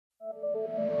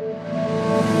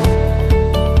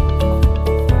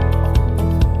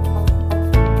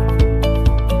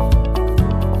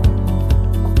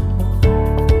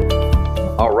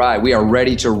right, we are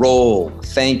ready to roll.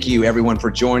 Thank you everyone for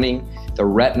joining the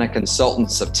Retina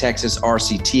Consultants of Texas,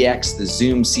 RCTX, the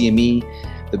Zoom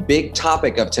CME. The big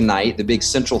topic of tonight, the big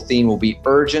central theme will be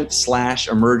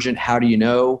urgent/emergent. How do you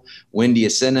know? When do you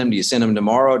send them? Do you send them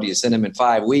tomorrow? Do you send them in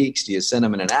 5 weeks? Do you send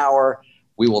them in an hour?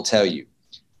 We will tell you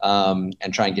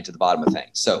and try and get to the bottom of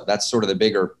things. So that's sort of the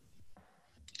bigger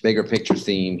picture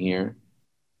theme here.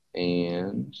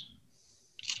 And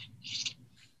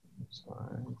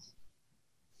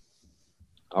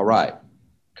all right,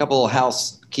 a couple of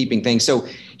housekeeping things. So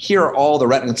here are all the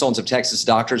Retina Consultants of Texas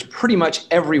doctors. Pretty much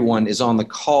everyone is on the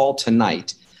call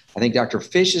tonight. I think Dr.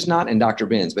 Fish is not and Dr.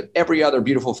 Benz, but every other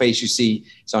beautiful face you see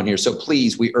is on here. So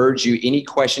please, we urge you, any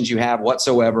questions you have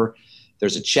whatsoever,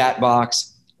 there's a chat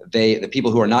box. The people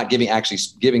who are not actually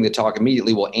giving the talk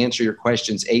immediately will answer your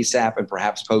questions ASAP and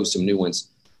perhaps pose some new ones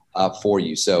for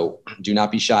you. So do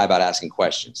not be shy about asking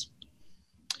questions.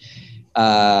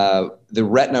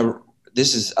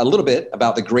 This is a little bit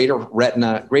about the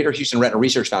Greater Houston Retina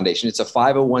Research Foundation. It's a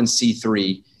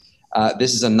 501c3.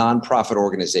 This is a nonprofit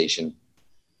organization.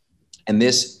 And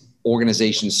this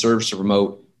organization serves to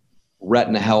promote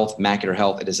retina health, macular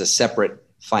health. It is a separate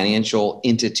financial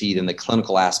entity than the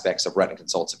clinical aspects of Retina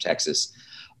Consultants of Texas.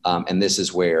 And this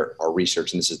is where our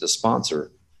research, and this is the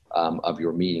sponsor of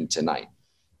your meeting tonight.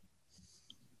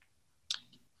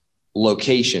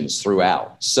 Locations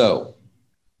throughout. So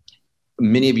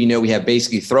many of you know we have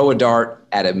basically throw a dart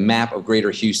at a map of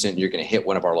Greater Houston, you're going to hit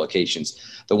one of our locations.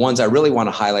 The ones I really want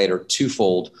to highlight are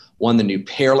twofold. One, the new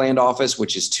Pearland office,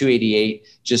 which is 288,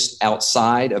 just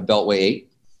outside of Beltway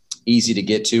 8, easy to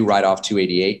get to right off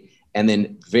 288. And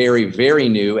then very, very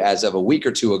new, as of a week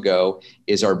or two ago,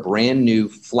 is our brand new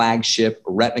flagship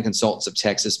Retina Consultants of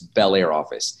Texas Bel Air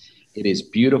office. It is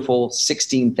beautiful,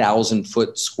 16,000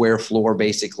 foot square floor,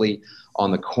 basically, on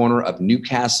the corner of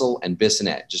Newcastle and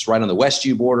Bissonnet, just right on the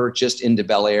Westview border, just into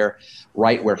Bel Air,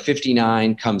 right where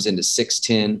 59 comes into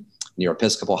 610 near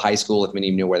Episcopal High School, if many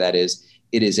of you know where that is.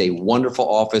 It is a wonderful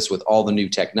office with all the new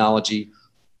technology,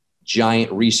 giant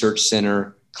research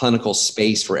center, clinical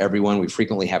space for everyone. We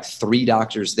frequently have 3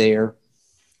 doctors there.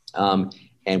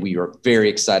 And we are very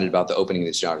excited about the opening of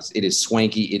this office. It is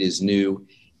swanky, it is new,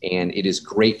 and it is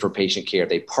great for patient care.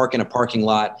 They park in a parking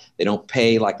lot. They don't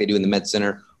pay like they do in the Med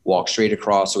Center. Walk straight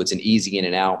across, so it's an easy in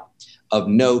and out. Of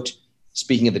note,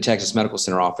 speaking of the Texas Medical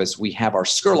Center office, we have our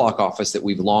Scurlock office that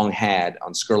we've long had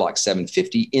on Scurlock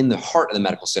 750 in the heart of the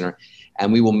medical center,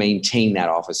 and we will maintain that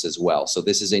office as well. So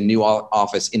this is a new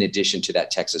office in addition to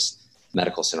that Texas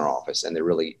Medical Center office, and they're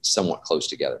really somewhat close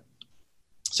together.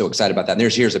 So excited about that.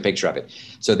 And here's a picture of it.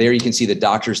 So there you can see the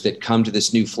doctors that come to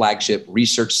this new flagship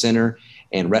research center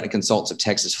and Retina Consultants of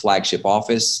Texas flagship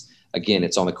office. Again,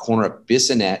 it's on the corner of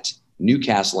Bissonnet,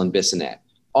 Newcastle and Bissonnet,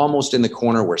 almost in the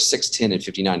corner where 610 and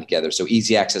 59 together. So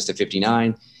easy access to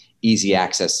 59, easy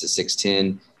access to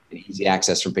 610, and easy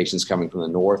access from patients coming from the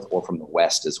north or from the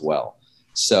west as well.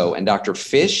 So, and Dr.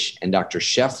 Fish and Dr.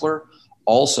 Scheffler,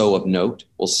 also of note,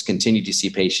 will continue to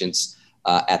see patients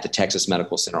at the Texas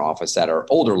Medical Center office at our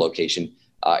older location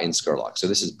in Scurlock. So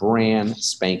this is brand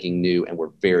spanking new, and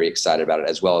we're very excited about it,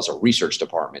 as well as a research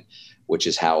department, which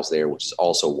is housed there, which is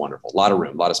also wonderful. A lot of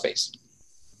room, a lot of space.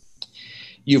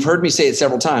 You've heard me say it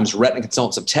several times, Retina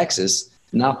Consultants of Texas,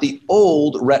 not the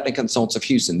old Retina Consultants of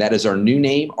Houston. That is our new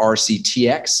name,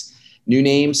 RCTX. New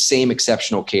name, same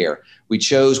exceptional care. We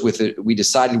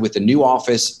decided with the new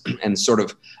office and sort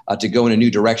of to go in a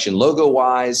new direction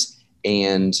logo-wise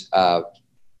and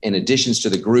in additions to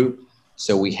the group.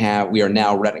 So we are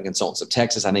now Retina Consultants of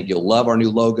Texas. I think you'll love our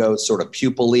new logo. It's sort of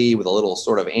pupil-y with a little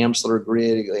sort of Amsler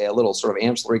grid, a little sort of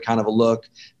Amsler kind of a look,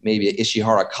 maybe a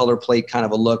Ishihara color plate kind of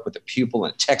a look with a pupil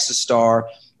and a Texas star.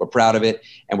 We're proud of it,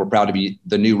 and we're proud to be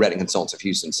the new Retina Consultants of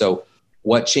Houston. So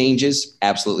what changes?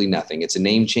 Absolutely nothing. It's a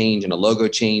name change and a logo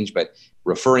change, but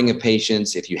referring of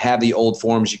patients, if you have the old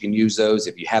forms, you can use those.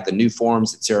 If you have the new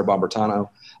forms that Sarah Bombertano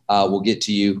will get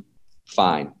to you,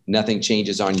 fine. Nothing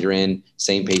changes on your end.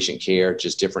 Same patient care,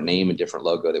 just different name and different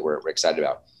logo that we're excited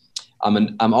about.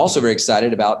 I'm also very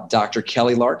excited about Dr.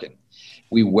 Kelly Larkin.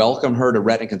 We welcome her to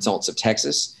Retina Consultants of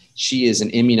Texas. She is an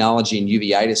immunology and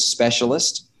uveitis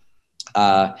specialist,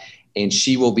 and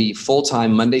she will be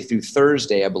full-time Monday through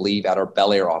Thursday, I believe, at our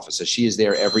Bel Air office. So she is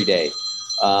there every day.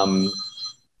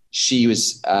 She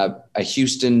was a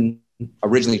Houston,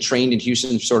 originally trained in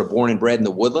Houston, sort of born and bred in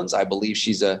the Woodlands. I believe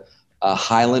she's a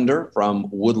Highlander from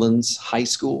Woodlands High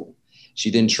School. She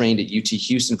then trained at UT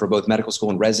Houston for both medical school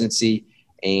and residency,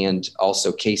 and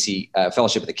also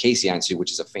fellowship at the Casey Institute,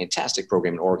 which is a fantastic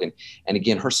program in Oregon. And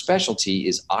again, her specialty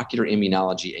is ocular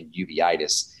immunology and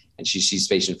uveitis, and she sees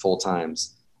patients full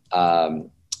times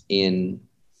in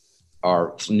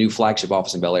our new flagship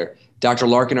office in Bel Air. Dr.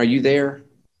 Larkin, are you there?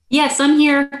 Yes, I'm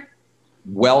here.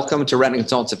 Welcome to Retina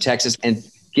Consultants of Texas, and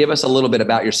give us a little bit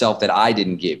about yourself that I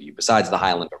didn't give you besides the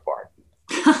Highlander part.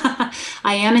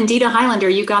 I am indeed a Highlander.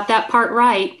 You got that part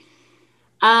right.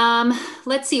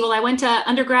 Let's see. Well, I went to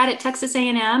undergrad at Texas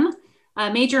A&M,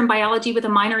 major in biology with a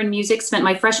minor in music, spent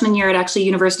my freshman year at actually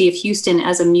University of Houston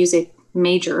as a music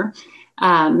major.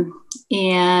 I've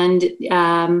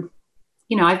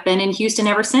been in Houston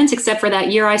ever since, except for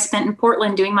that year I spent in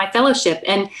Portland doing my fellowship.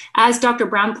 And as Dr.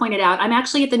 Brown pointed out, I'm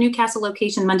actually at the Newcastle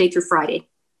location Monday through Friday,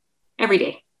 every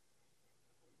day.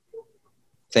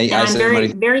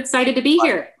 I'm very excited to be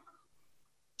here.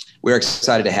 We're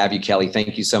excited to have you, Kelly.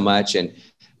 Thank you so much. And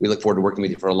we look forward to working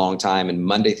with you for a long time, and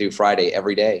Monday through Friday,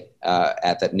 every day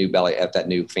at that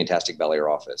new fantastic Bel Air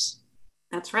office.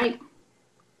 That's right.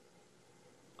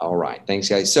 All right. Thanks,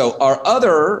 guys. So our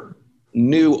other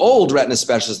new old retina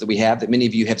specialists that we have that many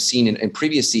of you have seen in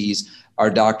previous Cs are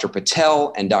Dr.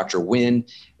 Patel and Dr. Wynn.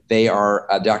 They are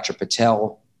Dr.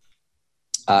 Patel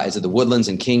is at the Woodlands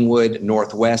in Kingwood,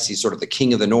 Northwest. He's sort of the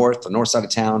king of the north side of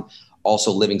town.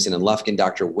 Also Livingston and Lufkin.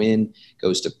 Dr. Wynn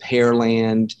goes to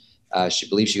Pearland. She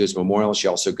believes she goes to Memorial. She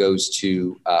also goes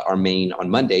to our main on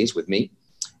Mondays with me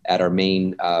at our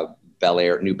main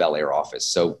new Bel Air office.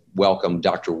 So welcome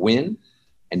Dr. Wynn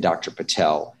and Dr.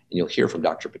 Patel. And you'll hear from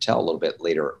Dr. Patel a little bit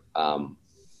later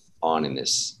on in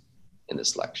this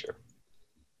lecture.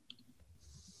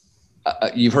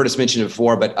 You've heard us mention it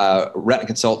before, but Retina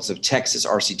Consultants of Texas,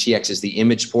 RCTX, is the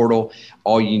image portal.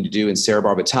 All you need to do, and Sarah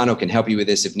Barbatano can help you with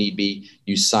this if need be.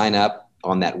 You sign up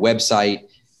on that website.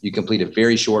 You complete a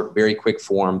very short, very quick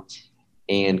form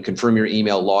and confirm your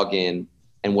email login.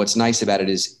 And what's nice about it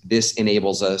is this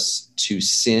enables us to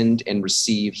send and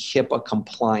receive HIPAA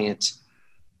compliant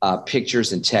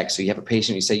pictures and text. So you have a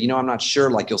patient, you say, I'm not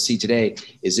sure, like you'll see today,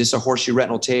 is this a horseshoe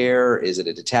retinal tear? Is it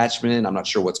a detachment? I'm not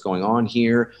sure what's going on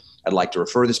here. I'd like to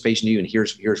refer this patient to you, and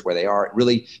here's where they are. It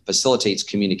really facilitates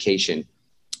communication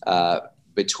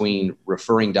between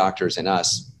referring doctors and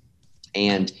us.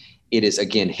 And it is,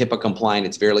 again, HIPAA compliant.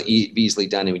 It's very easily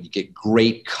done. And you get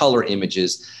great color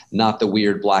images, not the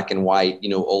weird black and white,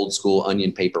 old school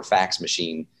onion paper fax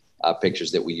machine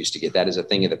pictures that we used to get. That is a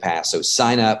thing of the past. So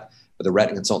sign up for the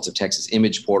Retina Consultants of Texas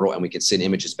image portal, and we can send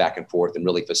images back and forth and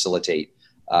really facilitate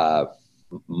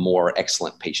more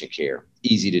excellent patient care.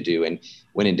 Easy to do. And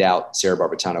when in doubt, Sarah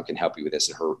Barbatano can help you with this,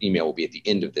 and her email will be at the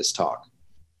end of this talk.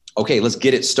 Okay, let's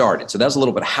get it started. So that's a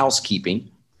little bit of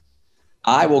housekeeping.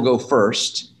 I will go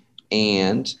first,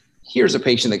 and here's a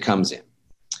patient that comes in.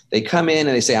 They come in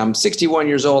and they say, I'm 61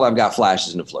 years old, I've got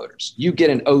flashes and floaters. You get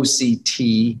an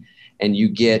OCT, and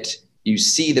you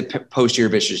see the posterior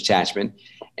vitreous detachment,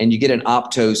 and you get an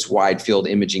Optos wide field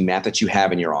imaging map that you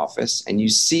have in your office. And you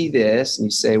see this and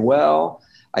you say, well,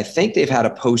 I think they've had a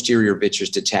posterior vitreous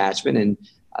detachment, and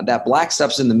that black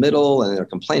stuff's in the middle, and they're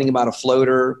complaining about a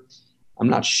floater. I'm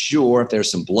not sure if there's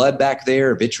some blood back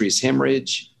there, vitreous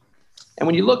hemorrhage. And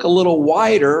when you look a little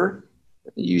wider,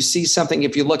 you see something.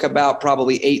 If you look about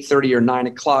probably 8:30 or 9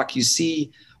 o'clock, you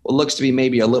see what looks to be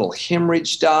maybe a little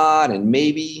hemorrhage dot, and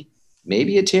maybe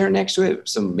a tear next to it,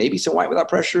 maybe some white without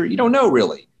pressure. You don't know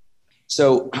really.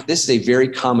 So this is a very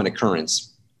common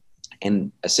occurrence,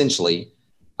 and essentially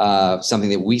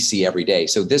something that we see every day.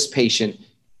 So this patient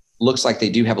looks like they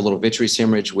do have a little vitreous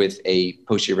hemorrhage with a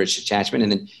posterior vitreous detachment.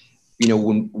 And then,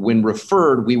 when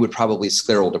referred, we would probably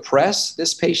scleral depress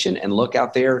this patient and look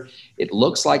out there. It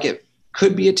looks like it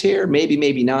could be a tear,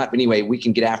 maybe not. But anyway, we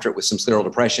can get after it with some scleral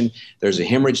depression. There's a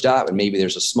hemorrhage dot, but maybe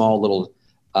there's a small little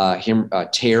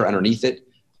tear underneath it.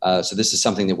 So this is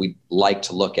something that we like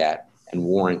to look at and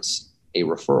warrants a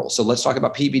referral. So let's talk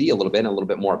about PVD a little bit and a little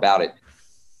bit more about it.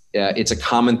 It's a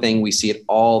common thing. We see it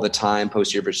all the time,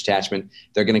 posterior vitreous detachment.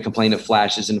 They're going to complain of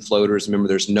flashes and floaters. Remember,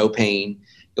 there's no pain.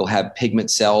 You'll have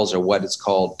pigment cells, or what is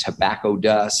called tobacco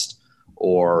dust,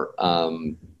 or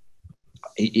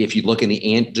if you look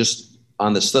in just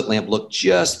on the slit lamp, look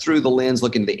just through the lens,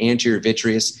 look into the anterior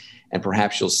vitreous, and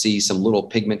perhaps you'll see some little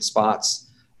pigment spots.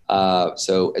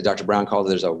 So as Dr. Brown calls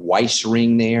it, there's a Weiss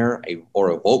ring there,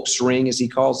 or a Volk's ring as he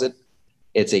calls it.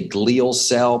 It's a glial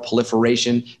cell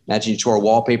proliferation. Imagine you tore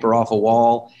wallpaper off a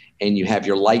wall and you have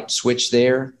your light switch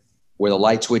there where the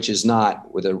light switch is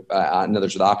not, where in other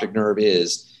words, where the optic nerve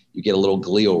is, you get a little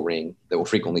glial ring that will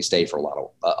frequently stay for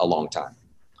a long time.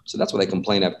 So that's what they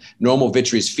complain of. Normal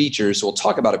vitreous features. So we'll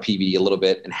talk about a PVD a little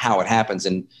bit and how it happens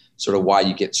and sort of why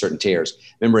you get certain tears.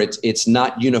 Remember, it's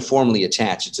not uniformly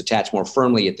attached. It's attached more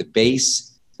firmly at the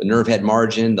base, the nerve head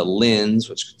margin, the lens,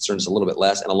 which concerns a little bit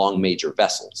less, and along major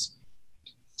vessels.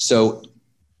 So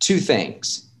two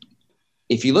things.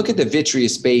 if you look at the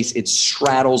vitreous base, it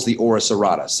straddles the ora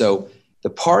serrata. So the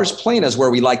pars plana is where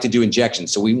we like to do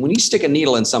injections. So when you stick a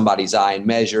needle in somebody's eye and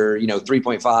measure,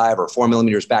 3.5 or 4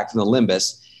 millimeters back from the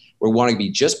limbus, we want to be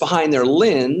just behind their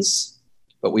lens,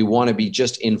 but we want to be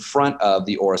just in front of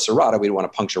the ora serrata. We don't want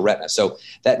to puncture retina. So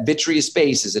that vitreous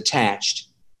base is attached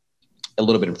a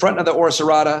little bit in front of the ora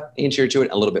serrata, anterior to it,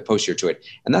 and a little bit posterior to it.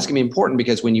 And that's going to be important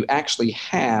because when you actually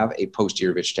have a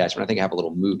posterior vitreous detachment, I think I have a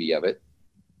little movie of it.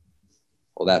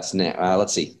 Well, that's next.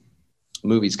 Let's see.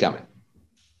 Movie's coming.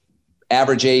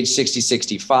 Average age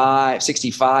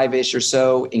 65-ish or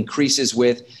so, increases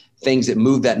with things that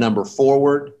move that number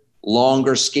forward.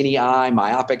 Longer, skinny eye,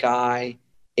 myopic eye.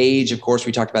 Age, of course,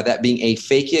 we talked about that. Being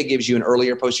aphakia gives you an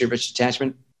earlier posterior vitreous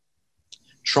detachment.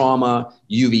 Trauma,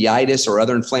 uveitis or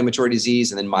other inflammatory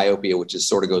disease, and then myopia, which is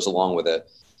sort of goes along with a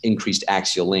increased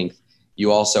axial length.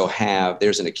 You also have,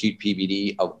 there's an acute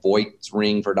PVD, a Voigt's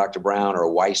ring for Dr. Brown or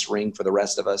a Weiss ring for the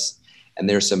rest of us. And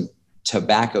there's some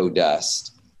tobacco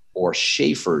dust or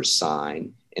Schaefer's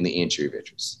sign in the anterior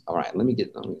vitreous. All right, let me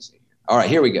see. All right,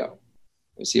 here we go.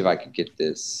 Let me see if I can get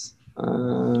this.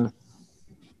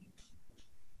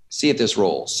 See if this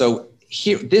rolls. So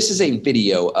here, this is a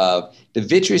video of the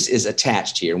vitreous is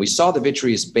attached here. And we saw the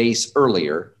vitreous base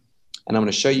earlier. And I'm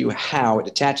going to show you how it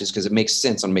attaches because it makes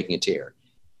sense on making a tear.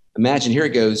 Imagine here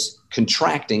it goes,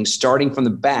 contracting, starting from the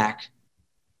back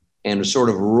and sort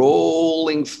of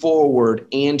rolling forward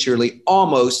anteriorly,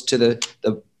 almost to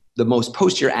the most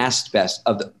posterior aspect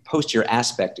of the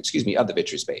of the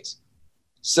vitreous base.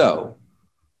 So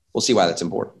we'll see why that's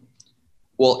important.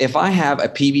 Well, if I have a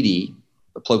PVD,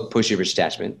 a posterior vitreous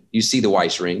detachment, you see the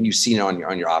Weiss ring, you see it on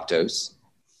your optos.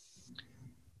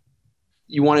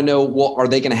 You want to know, well, are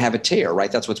they going to have a tear, right?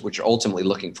 That's what you're ultimately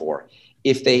looking for.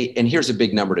 If they, and here's a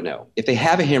big number to know, if they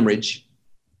have a hemorrhage,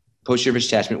 posterior vitreous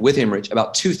detachment with hemorrhage,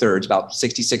 about 2/3, about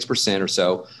 66% or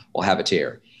so will have a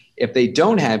tear. If they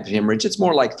don't have hemorrhage, it's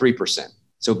more like 3%.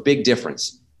 So big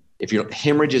difference. If your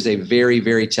hemorrhage is a very,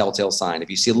 very telltale sign.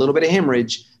 If you see a little bit of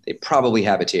hemorrhage, they probably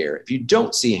have a tear. If you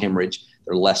don't see a hemorrhage,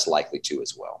 they're less likely to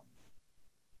as well.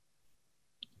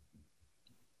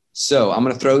 So I'm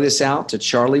going to throw this out to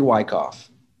Charlie Wyckoff.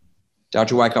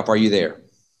 Dr. Wyckoff, are you there?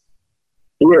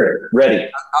 We're ready.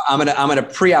 I'm going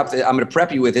to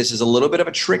prep you with this as a little bit of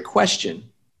a trick question.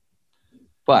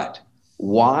 But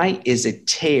why is a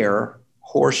tear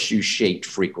horseshoe shaped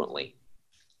frequently?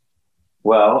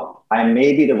 Well, I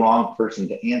may be the wrong person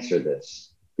to answer this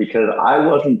because I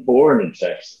wasn't born in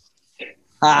Texas.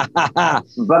 But I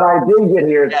did get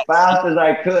here as fast as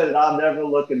I could, and I'm never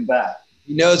looking back.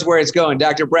 He knows where it's going.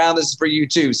 Dr. Brown, this is for you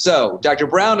too. So Dr.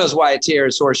 Brown knows why a tear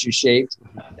is horseshoe shaped.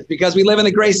 It's because we live in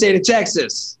the great state of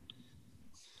Texas.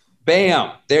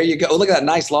 Bam. There you go. Oh, look at that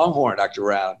nice longhorn, Dr.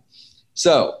 Brown.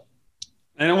 So.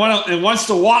 And it wants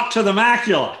to walk to the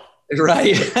macula.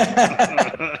 Right.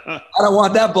 I don't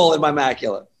want that bull in my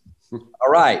macula. All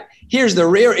right. Here's the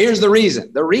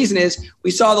reason. The reason is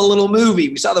we saw the little movie.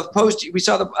 We saw the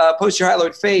posterior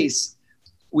hyaloid face.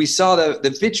 We saw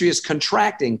the vitreous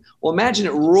contracting. Well, imagine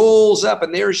it rolls up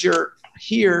and there's your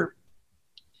ora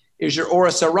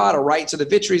serrata, right? So the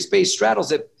vitreous base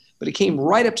straddles it, but it came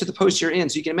right up to the posterior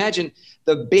end. So you can imagine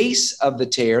the base of the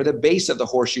tear, the base of the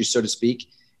horseshoe, so to speak,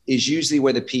 is usually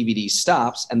where the PVD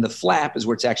stops, and the flap is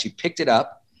where it's actually picked it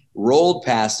up, rolled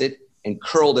past it, and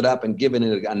curled it up and given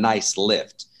it a nice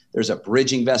lift. There's a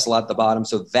bridging vessel at the bottom,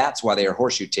 so that's why they are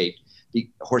horseshoe shaped,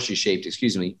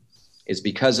 is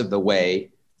because of the way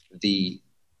the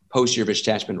posterior vitreous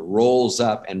detachment rolls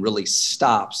up and really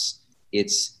stops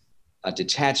its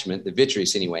detachment, the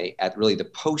vitreous anyway, at really the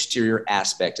posterior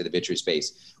aspect of the vitreous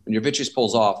base. When your vitreous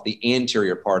pulls off, the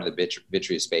anterior part of the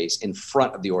vitreous base in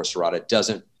front of the ora serrata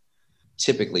doesn't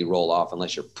typically roll off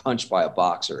unless you're punched by a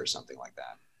boxer or something like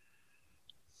that.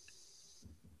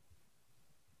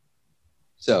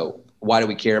 So why do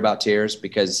we care about tears?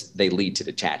 Because they lead to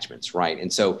detachments, right?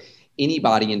 And so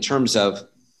anybody in terms of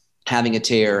having a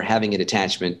tear, having a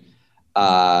detachment,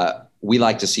 we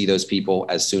like to see those people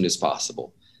as soon as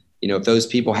possible. You know, if those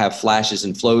people have flashes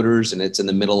and floaters and it's in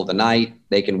the middle of the night,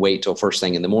 they can wait till first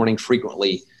thing in the morning.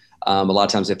 Frequently, a lot of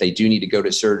times if they do need to go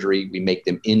to surgery, we make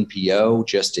them NPO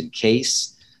just in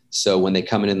case. So when they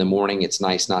come in the morning, it's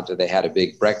nice not that they had a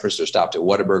big breakfast or stopped at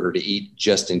Whataburger to eat,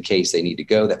 just in case they need to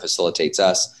go. That facilitates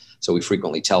us. So we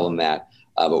frequently tell them that,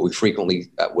 but we frequently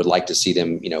would like to see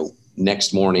them,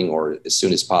 next morning or as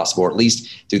soon as possible, or at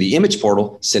least through the image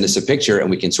portal, send us a picture and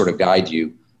we can sort of guide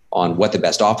you on what the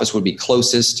best office would be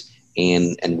closest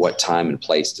and what time and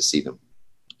place to see them.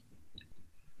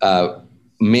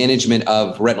 Management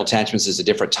of retinal attachments is a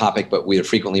different topic, but we are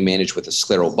frequently managed with a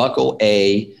scleral buckle,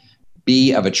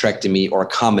 B, a vitrectomy, or a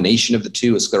combination of the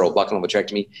two, a scleral buccal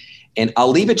vitrectomy. And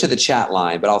I'll leave it to the chat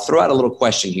line, but I'll throw out a little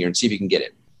question here and see if you can get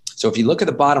it. So if you look at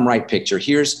the bottom right picture,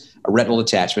 here's a retinal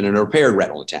detachment and a repaired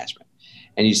retinal detachment.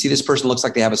 And you see this person looks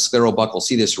like they have a scleral buccal.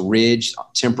 See this ridge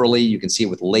temporally? You can see it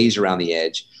with laser around the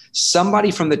edge.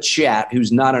 Somebody from the chat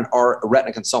who's not a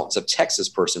Retina Consultants of Texas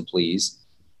person, please,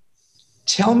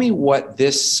 tell me what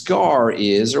this scar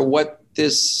is or what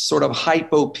this sort of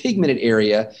hypopigmented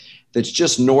area that's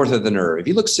just north of the nerve. If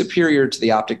you look superior to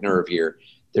the optic nerve here,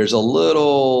 there's a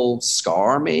little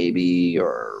scar maybe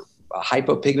or a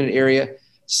hypopigmented area.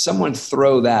 Someone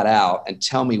throw that out and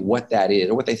tell me what that is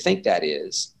or what they think that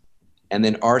is. And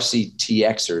then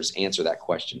RCTXers answer that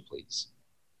question, please.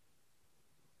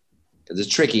 Because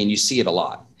it's tricky and you see it a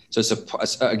lot. So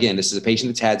again, this is a patient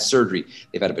that's had surgery.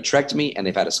 They've had a vitrectomy and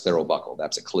they've had a scleral buccal.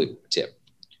 That's a clue, a tip.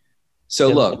 So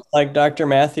it look. Like Dr.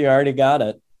 Matthew already got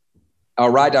it. All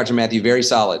right, Dr. Matthew, very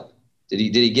solid. Did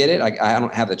he get it? I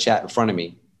don't have the chat in front of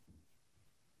me.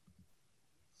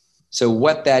 So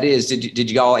what that is, did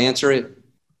you all answer it?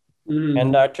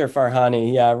 And Dr.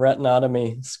 Farhani, yeah,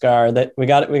 retinotomy scar. That we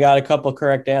got a couple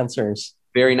correct answers.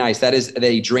 Very nice. That is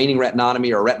a draining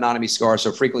retinotomy or retinotomy scar.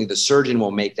 So frequently the surgeon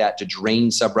will make that to drain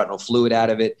subretinal fluid out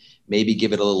of it, maybe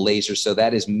give it a little laser. So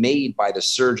that is made by the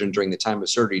surgeon during the time of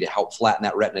surgery to help flatten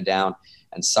that retina down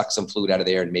and suck some fluid out of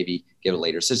there and maybe give it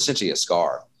later. So it's essentially a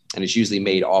scar. And it's usually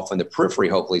made off in the periphery,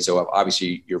 hopefully. So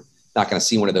obviously you're not going to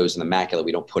see one of those in the macula.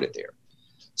 We don't put it there.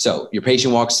 So your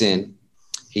patient walks in.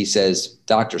 He says,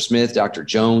 Dr. Smith, Dr.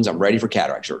 Jones, I'm ready for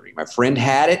cataract surgery. My friend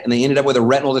had it and they ended up with a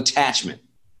retinal detachment.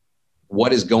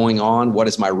 What is going on? What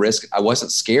is my risk? I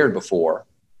wasn't scared before,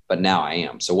 but now I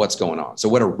am. So what's going on? So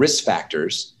what are risk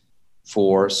factors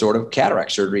for sort of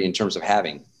cataract surgery in terms of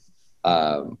having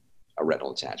a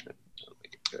retinal detachment?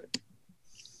 Make it good.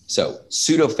 So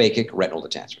pseudophakic retinal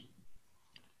detachment.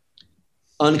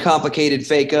 Uncomplicated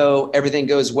phaco, everything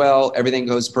goes well, everything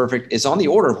goes perfect. It's on the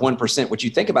order of 1%, which you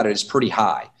think about it is pretty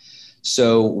high.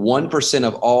 So 1%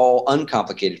 of all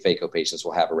uncomplicated phaco patients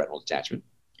will have a retinal detachment.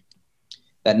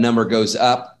 That number goes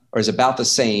up or is about the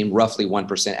same, roughly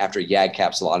 1% after YAG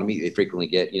capsulotomy. They frequently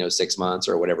get, 6 months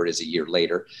or whatever it is a year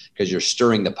later because you're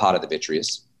stirring the pot of the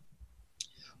vitreous.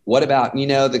 What about,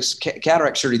 the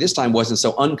cataract surgery this time wasn't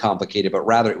so uncomplicated, but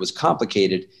rather it was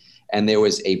complicated. And there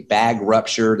was a bag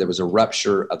rupture. There was a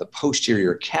rupture of the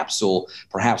posterior capsule,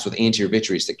 perhaps with anterior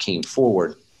vitreous that came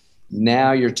forward.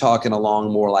 Now you're talking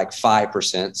along more like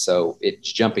 5%. So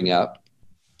it's jumping up.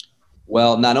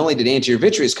 Well, not only did anterior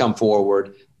vitreous come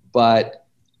forward, but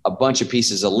a bunch of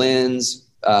pieces of lens,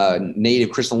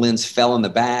 native crystalline lens fell in the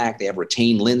back. They have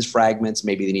retained lens fragments.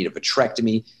 Maybe they need a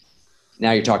vitrectomy.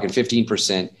 Now you're talking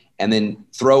 15%. And then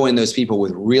throw in those people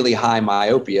with really high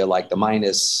myopia, like the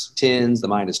 -10s, the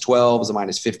 -12s, the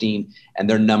 -15, and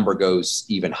their number goes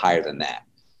even higher than that.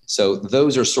 So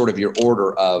those are sort of your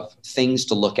order of things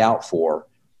to look out for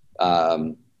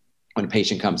when a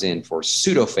patient comes in for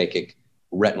pseudophakic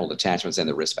retinal detachments and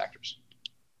the risk factors.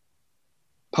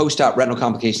 Post-op retinal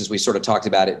complications, we sort of talked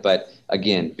about it, but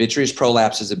again, vitreous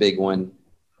prolapse is a big one.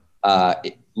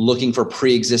 Looking for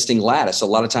pre-existing lattice. A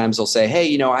lot of times they'll say,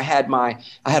 hey, I had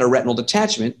a retinal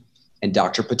detachment and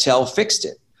Dr. Patel fixed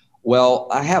it. Well,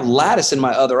 I have lattice in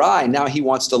my other eye. Now he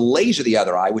wants to laser the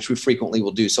other eye, which we frequently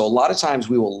will do. So a lot of times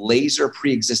we will laser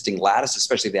pre-existing lattice,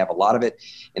 especially if they have a lot of it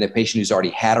in a patient who's already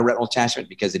had a retinal detachment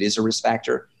because it is a risk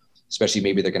factor, especially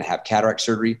maybe they're going to have cataract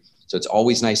surgery. So it's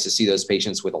always nice to see those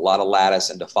patients with a lot of lattice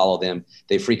and to follow them.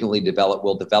 They frequently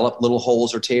will develop little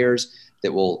holes or tears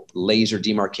that will laser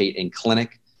demarcate in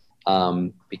clinic.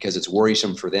 Because it's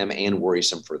worrisome for them and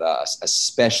worrisome for us,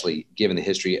 especially given the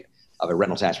history of a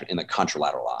retinal detachment in the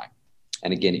contralateral eye.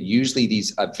 And again, usually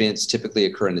these events typically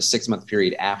occur in the 6-month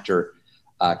period after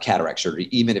cataract surgery,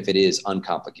 even if it is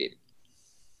uncomplicated.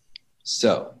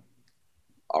 So,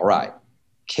 all right,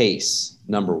 case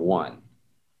number 1.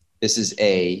 This is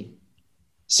a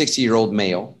 60-year-old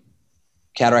male,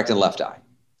 cataract in left eye.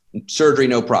 Surgery,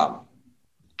 no problem.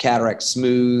 Cataract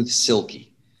smooth, silky.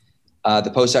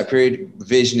 The post-op period,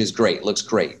 vision is great, looks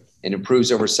great, and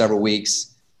improves over several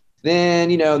weeks.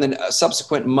 Then,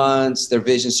 subsequent months, their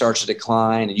vision starts to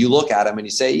decline, and you look at them and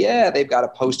you say, yeah, they've got a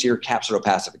posterior capsular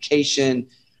opacification.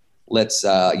 Let's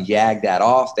YAG that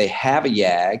off. They have a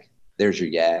YAG. There's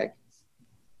your YAG,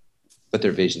 but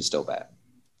their vision's still bad.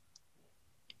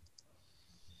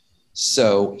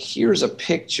 So here's a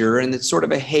picture, and it's sort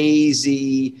of a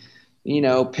hazy,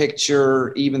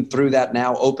 picture even through that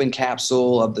now open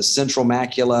capsule of the central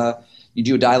macula. You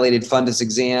do a dilated fundus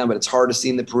exam, but it's hard to see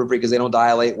in the periphery because they don't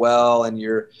dilate well and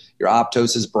your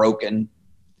optos is broken.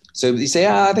 So you say,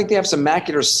 I think they have some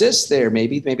macular cysts there.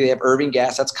 Maybe they have Irving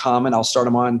gas. That's common. I'll start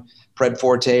them on Pred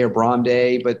Forte or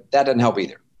Bromday, but that doesn't help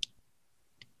either.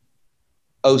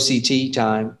 OCT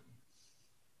time.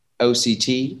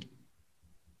 OCT.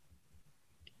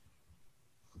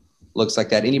 Looks like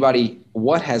that. Anybody,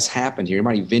 what has happened here?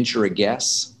 Anybody venture a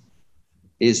guess?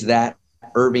 Is that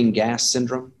Irving gas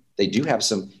syndrome? They do have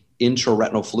some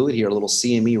intraretinal fluid here, a little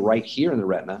CME right here in the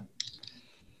retina.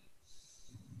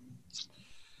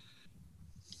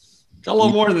 Got a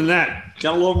little more than that.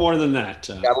 Got a little more than that.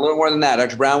 Got a little more than that.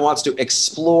 Dr. Brown wants to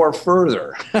explore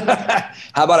further.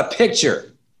 How about a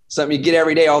picture? Something you get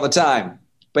every day, all the time.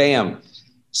 Bam.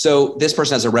 So this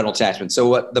person has a retinal detachment. So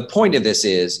what the point of this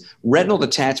is, retinal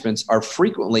detachments are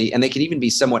frequently, and they can even be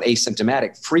somewhat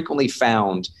asymptomatic, frequently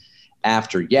found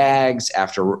after YAGs,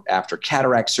 after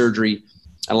cataract surgery,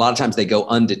 and a lot of times they go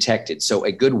undetected. So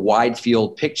a good wide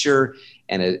field picture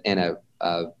and a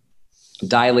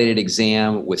dilated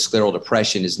exam with scleral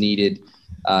depression is needed,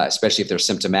 especially if they're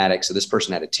symptomatic. So this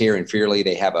person had a tear inferiorly.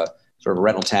 They have a sort of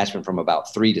retinal detachment from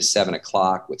about 3 to 7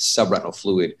 o'clock with subretinal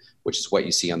fluid, which is what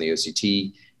you see on the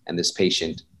OCT. And this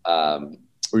patient,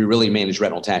 we really manage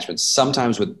retinal detachments,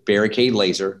 sometimes with barricade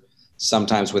laser,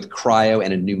 sometimes with cryo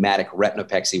and a pneumatic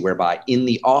retinopexy, whereby in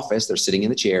the office, they're sitting in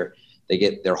the chair, they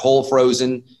get their hole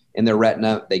frozen in their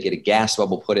retina, they get a gas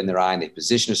bubble put in their eye, and they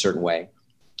position a certain way.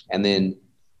 And then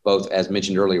both, as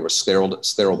mentioned earlier, with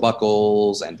scleral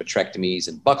buckles and vitrectomies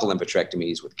and buccal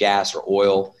lymphotrechtomies with gas or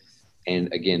oil.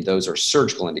 And again, those are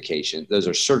surgical indications. Those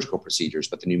are surgical procedures,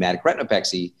 but the pneumatic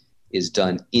retinopexy is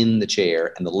done in the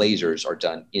chair and the lasers are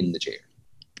done in the chair.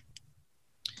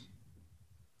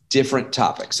 Different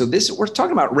topic. So we're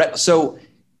talking about so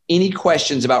any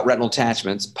questions about retinal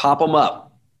attachments, pop them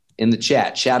up in the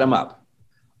chat them up.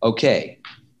 Okay,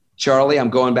 Charlie, I'm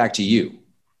going back to you.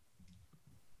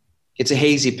 It's a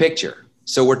hazy picture.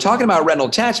 So we're talking about retinal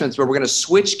attachments, but we're going to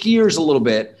switch gears a little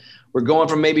bit. We're going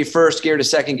from maybe first gear to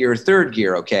second gear or third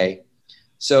gear, okay?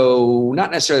 So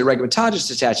not necessarily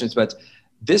rhegmatogenic attachments, but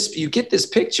you get this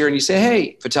picture and you say,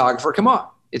 hey, photographer, come on.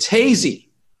 It's hazy.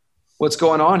 What's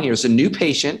going on here? It's a new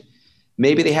patient.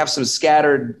 Maybe they have some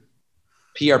scattered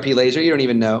PRP laser. You don't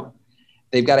even know.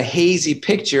 They've got a hazy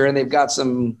picture and they've got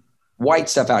some white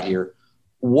stuff out here.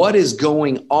 What is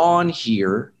going on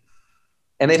here?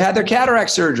 And they've had their cataract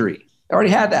surgery. They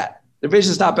already had that. Their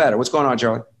vision's not better. What's going on,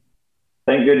 Charlie?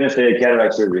 Thank goodness they had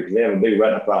cataract surgery because they have a big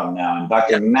retina problem now. And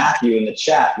Dr. Matthew in the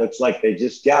chat looks like they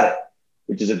just got it,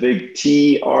 which is a big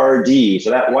TRD. So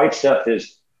that white stuff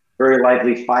is very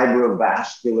likely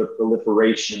fibrovascular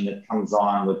proliferation that comes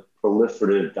on with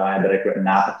proliferative diabetic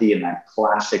retinopathy and that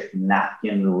classic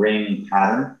napkin ring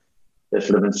pattern that's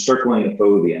sort of encircling the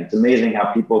fovea. It's amazing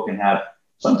how people can have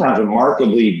sometimes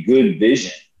remarkably good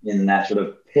vision in that sort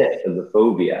of pit of the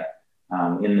fovea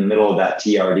in the middle of that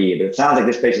TRD. But it sounds like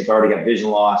this patient's already got vision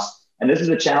loss. And this is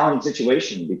a challenging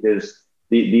situation because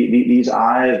these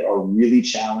eyes are really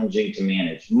challenging to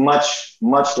manage. Much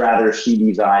rather see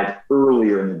these eyes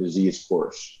earlier in the disease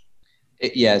course.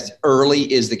 Yes,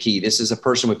 early is the key. This is a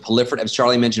person with proliferative, as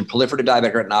Charlie mentioned, proliferative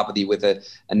diabetic retinopathy with a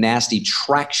nasty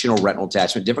tractional retinal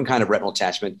attachment, different kind of retinal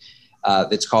attachment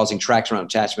that's causing tractional retinal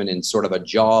attachment in sort of a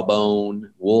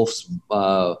jawbone, wolf's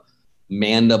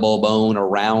mandible bone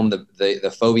around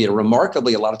the fovea.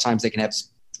 Remarkably, a lot of times they can have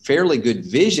fairly good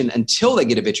vision until they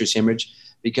get a vitreous hemorrhage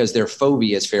because their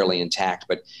fovea is fairly intact.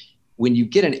 But when you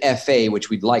get an FA, which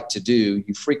we'd like to do,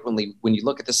 you frequently, when you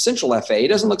look at the central FA, it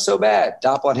doesn't look so bad.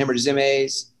 Dot plot hemorrhages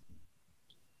MAs.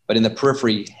 But in the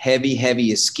periphery, heavy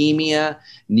ischemia,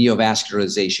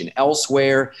 neovascularization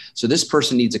elsewhere. So this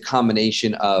person needs a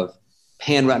combination of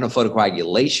pan-retinal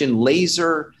photocoagulation,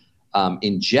 laser,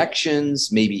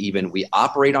 injections, maybe even we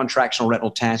operate on tractional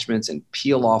retinal attachments and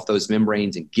peel off those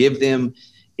membranes and give them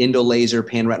endolaser,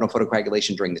 pan-retinal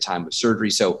photocoagulation during the time of surgery.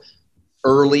 So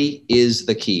early is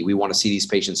the key. We want to see these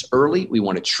patients early. We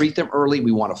want to treat them early.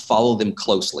 We want to follow them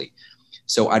closely.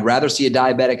 So I'd rather see a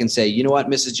diabetic and say, you know what,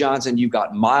 Mrs. Johnson, you've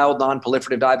got mild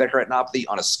non-proliferative diabetic retinopathy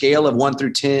on a scale of 1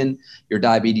 through 10. Your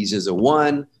diabetes is a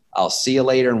 1. I'll see you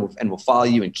later and we'll follow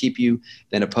you and keep you,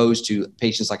 than opposed to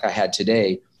patients like I had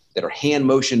today that are hand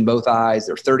motion both eyes.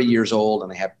 They're 30 years old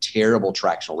and they have terrible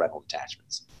tractional retinal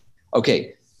detachments.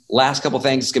 Okay, last couple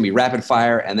things. It's going to be rapid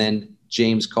fire and then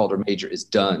James Calder Major is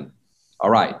done. All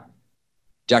right.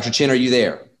 Dr. Chin, are you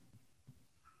there?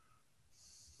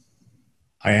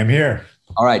 I am here.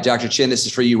 All right, Dr. Chin, this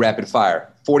is for you, rapid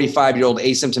fire. 45-year-old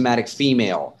asymptomatic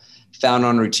female found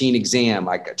on routine exam.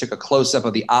 I took a close-up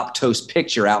of the optos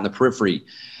picture out in the periphery.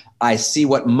 I see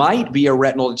what might be a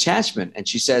retinal detachment. And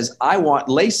she says, I want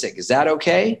LASIK. Is that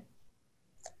okay?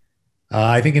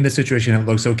 I think in this situation, it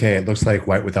looks okay. It looks like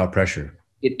white without pressure.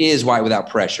 It is white without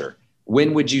pressure.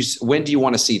 When do you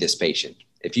want to see this patient?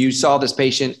 If you saw this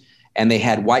patient and they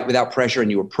had white without pressure and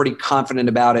you were pretty confident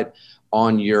about it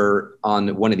on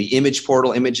one of the image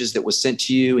portal images that was sent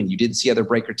to you and you didn't see other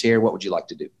break or tear, what would you like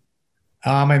to do?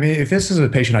 I mean, if this is a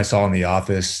patient I saw in the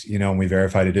office, and we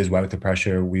verified it is white with the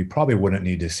pressure, we probably wouldn't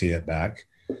need to see it back.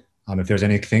 If there's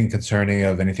anything concerning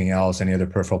of anything else, any other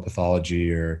peripheral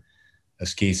pathology or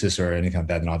ascesis or anything like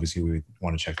that, then obviously we would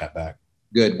want to check that back.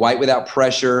 Good. White without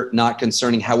pressure, not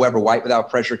concerning. However, white without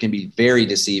pressure can be very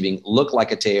deceiving, look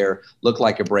like a tear, look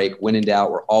like a break. When in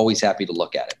doubt, we're always happy to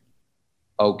look at it.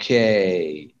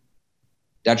 Okay.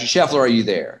 Dr. Scheffler, are you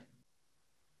there?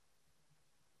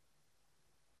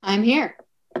 I'm here.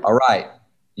 All right.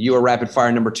 You are rapid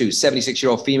fire number 2,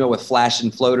 76-year-old female with flash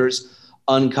and floaters,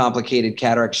 uncomplicated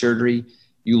cataract surgery.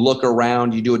 You look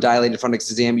around, you do a dilated fundus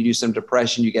exam, you do some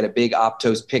depression, you get a big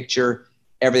optos picture.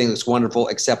 Everything looks wonderful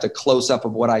except a close-up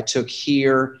of what I took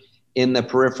here in the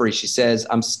periphery. She says,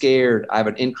 I'm scared. I have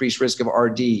an increased risk of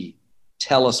RD.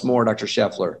 Tell us more, Dr.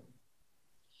 Scheffler.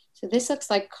 So this looks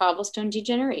like cobblestone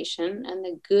degeneration. And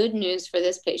the good news for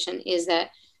this patient is that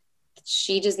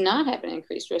she does not have an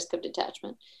increased risk of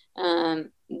detachment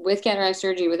with cataract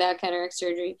surgery, without cataract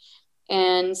surgery.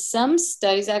 And some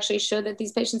studies actually show that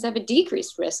these patients have a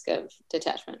decreased risk of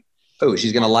detachment. Oh,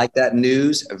 she's going to like that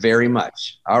news very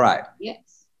much. All right. Yes.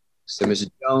 So, Mrs.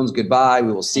 Jones, goodbye.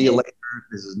 We will see you later.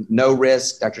 This is no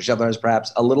risk. Dr. Scheffler has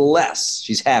perhaps a little less.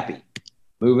 She's happy.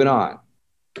 Moving on.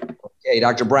 Okay,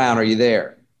 Dr. Brown, are you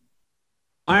there?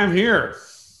 I am here.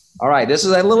 All right. This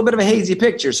is a little bit of a hazy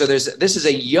picture. So this is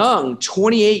a young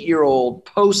 28-year-old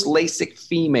post-LASIK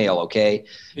female, okay?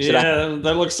 So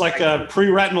that looks like a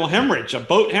pre-retinal hemorrhage, a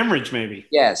boat hemorrhage maybe.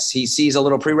 Yes, he sees a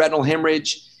little pre-retinal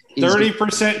hemorrhage.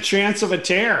 30% chance of a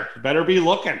tear. Better be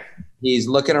looking. He's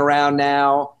looking around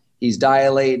now. He's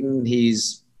dilating.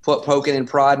 He's poking and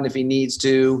prodding if he needs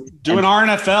to. Do an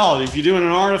RNFL. If you're doing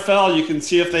an RNFL, you can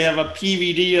see if they have a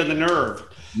PVD of the nerve.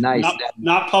 Nice.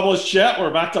 Not published yet. We're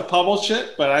about to publish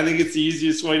it, but I think it's the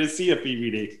easiest way to see a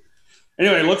PVD.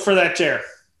 Anyway, look for that tear.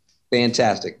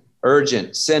 Fantastic.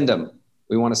 Urgent. Send them.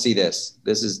 We want to see this.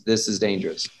 This is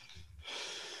dangerous.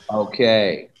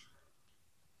 Okay.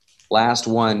 Last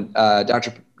one.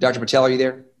 Dr. Patel, are you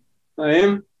there? I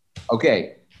am.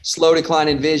 Okay. Slow decline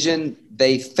in vision.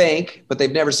 They think, but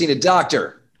they've never seen a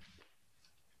doctor.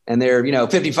 And they're,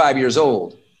 55 years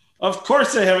old. Of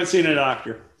course they haven't seen a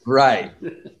doctor. Right.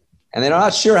 And they're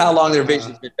not sure how long their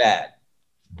vision's been bad.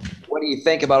 What do you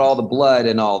think about all the blood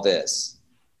and all this?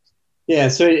 Yeah,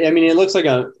 so, it looks like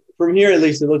from here at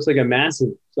least, it looks like a massive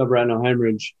subretinal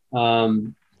hemorrhage.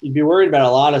 You'd be worried about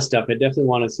a lot of stuff. I definitely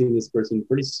want to see this person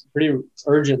pretty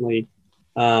urgently,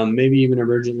 maybe even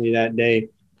emergently that day.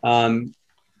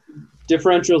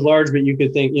 Differential is large, but you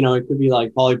could think, it could be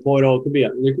like polypoidal.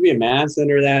 There could be a mass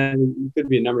under that. It could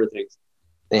be a number of things.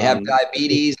 They have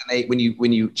diabetes, and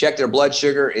when you check their blood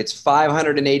sugar, it's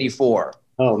 584.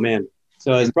 Oh man!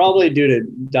 So it's probably due to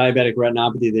diabetic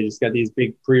retinopathy. They just got these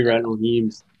big pre-retinal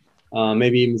hemes,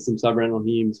 maybe even some subretinal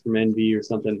hemes from NV or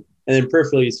something. And then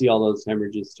peripherally, you see all those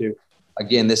hemorrhages too.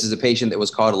 Again, this is a patient that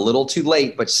was caught a little too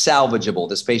late, but salvageable.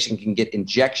 This patient can get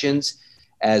injections,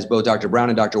 as both Dr. Brown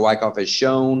and Dr. Wyckoff has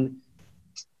shown.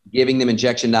 Giving them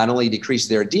injection not only decreases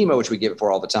their edema, which we give it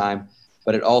for all the time,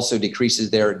 but it also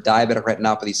decreases their diabetic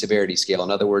retinopathy severity scale.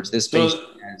 In other words, this patient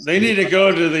they need to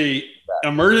go to the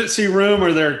emergency room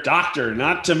or their doctor,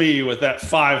 not to me with that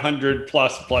 500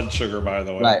 plus blood sugar, by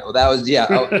the way. Right. Well, that was,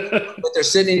 but they're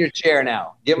sitting in your chair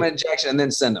now. Give them an injection and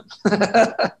then send them.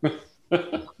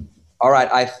 All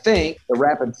right. I think the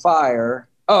rapid fire.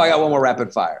 Oh, I got one more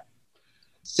rapid fire.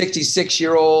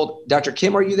 66-year-old Dr.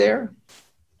 Kim, are you there?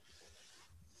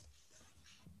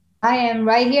 I am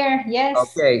right here. Yes.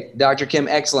 Okay, Dr. Kim,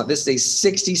 excellent. This is a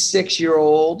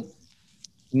 66-year-old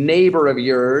neighbor of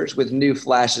yours with new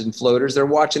flashes and floaters. They're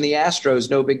watching the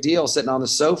Astros, no big deal, sitting on the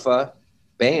sofa.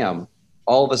 Bam.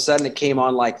 All of a sudden it came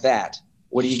on like that.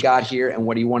 What do you got here and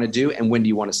what do you want to do and when do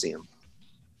you want to see them?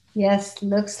 Yes,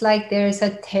 looks like there's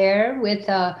a tear with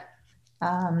a,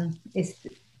 is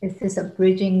this a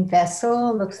bridging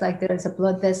vessel? Looks like there's a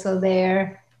blood vessel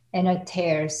there and a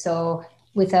tear. So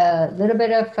with a little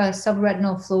bit of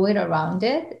subretinal fluid around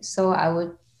it. So I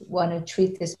would want to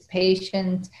treat this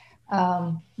patient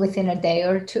within a day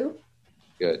or two.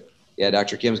 Good. Yeah,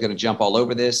 Dr. Kim's going to jump all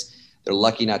over this. They're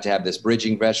lucky not to have this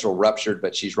bridging vessel ruptured,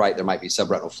 but she's right. There might be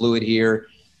subretinal fluid here,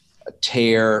 a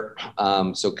tear.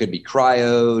 So it could be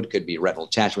cryoed, could be retinal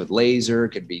attachment with laser,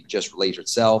 could be just laser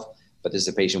itself. But this is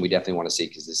a patient we definitely want to see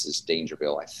because this is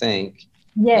Dangerville, I think.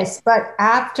 Yes, but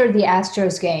after the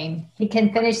Astros game, he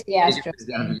can finish the Astros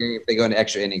game. If they go into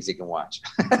extra innings, he can watch.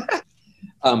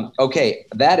 Okay,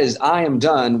 I am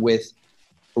done with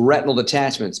retinal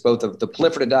detachments, both of the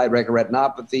proliferative diabetic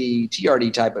retinopathy,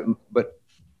 TRD type, but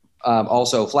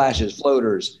also flashes,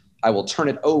 floaters. I will turn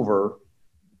it over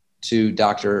to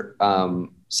Dr.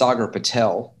 Sagar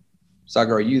Patel.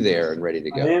 Sagar, are you there and ready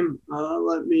to go? I am.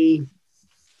 Let me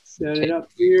set it up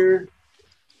here.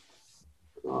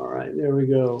 All right, there we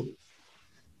go.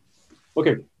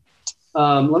 Okay.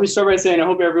 Let me start by saying I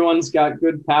hope everyone's got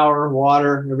good power,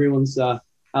 water, everyone's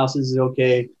houses is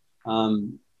okay.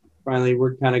 Finally,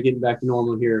 we're kind of getting back to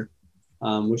normal here.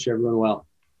 Wish everyone well.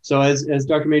 So as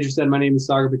Dr. Major said, my name is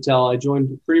Sagar Patel. I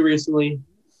joined pretty recently.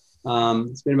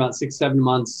 It's been about 6-7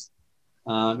 months.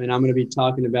 And I'm going to be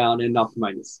talking about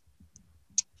endophthalmitis.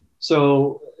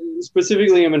 So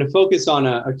specifically, I'm going to focus on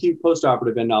acute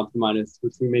postoperative endophthalmitis,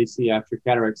 which we may see after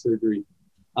cataract surgery.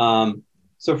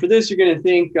 So for this, you're going to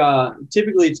think,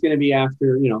 typically it's going to be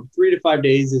after, 3 to 5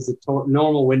 days is a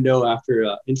normal window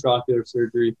after intraocular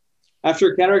surgery.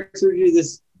 After cataract surgery,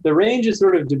 the range is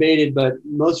sort of debated, but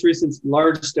most recent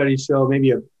large studies show maybe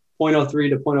a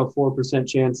 0.03 to 0.04%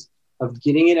 chance of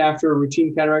getting it after a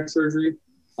routine cataract surgery.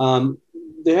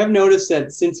 They have noticed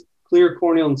that since clear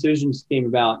corneal incisions came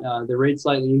about, the rate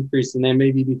slightly increased, and that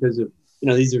may be because of,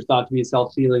 these are thought to be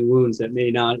self-healing wounds that may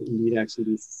not indeed actually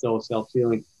be so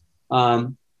self-healing.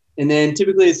 And then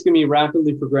typically it's going to be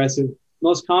rapidly progressive.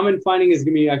 Most common finding is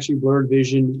going to be actually blurred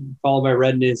vision, followed by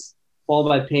redness, followed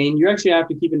by pain. You actually have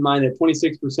to keep in mind that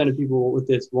 26% of people with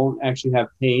this won't actually have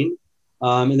pain.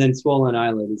 And then swollen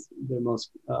eyelid is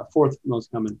the fourth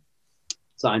most common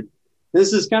sign.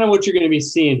 This is kind of what you're going to be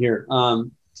seeing here.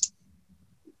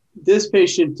 This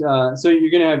patient, so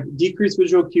you're going to have decreased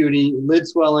visual acuity, lid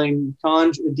swelling,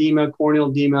 conj edema,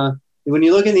 corneal edema. And when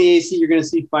you look in the AC, you're going to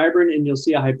see fibrin and you'll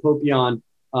see a hypopyon.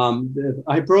 The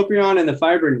hypopyon and the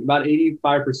fibrin, about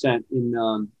 85%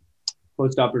 in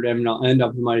postoperative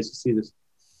endophthalmitis. You see this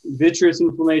vitreous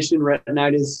inflammation,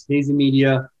 retinitis, hazy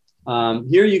media.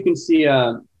 Here you can see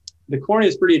the cornea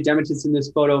is pretty edematous in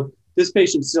this photo. This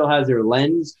patient still has their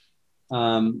lens.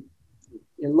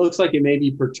 It looks like it may be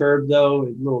perturbed though,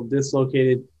 a little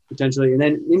dislocated potentially. And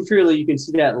then inferiorly, you can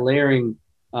see that layering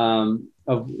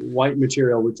of white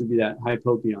material, which would be that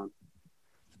hypopyon.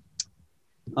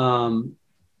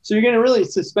 So you're going to really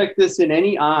suspect this in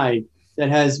any eye that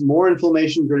has more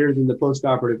inflammation greater than the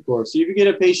postoperative course. So if you get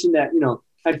a patient that,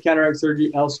 had cataract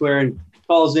surgery elsewhere and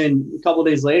calls in a couple of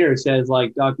days later and says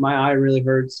like, doc, my eye really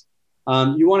hurts.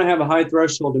 You want to have a high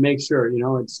threshold to make sure,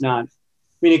 it's not,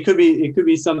 it could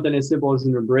be something as simple as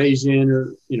an abrasion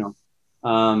or,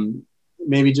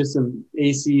 maybe just some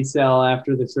AC cell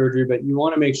after the surgery, but you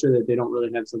want to make sure that they don't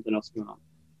really have something else going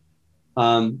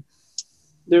on.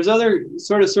 There's other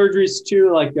sort of surgeries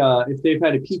too, like if they've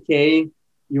had a PK,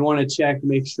 you want to check,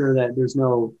 make sure that there's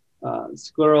no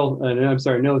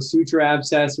no suture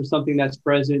abscess or something that's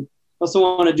present. Also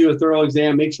want to do a thorough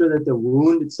exam, make sure that the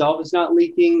wound itself is not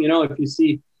leaking. If you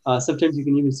see, sometimes you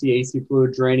can even see AC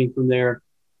fluid draining from there.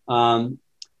 And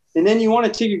then you want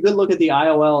to take a good look at the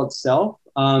IOL itself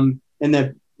and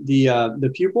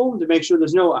the pupil to make sure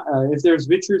there's no, if there's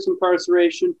vitreous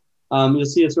incarceration, you'll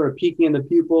see a sort of peaking in the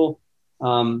pupil.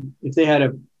 If they had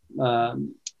a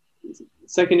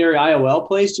secondary IOL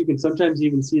placed, you can sometimes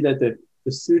even see that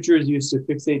the sutures used to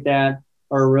fixate that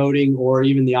are eroding, or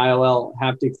even the IOL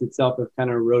haptics itself have kind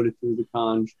of eroded through the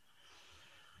conj.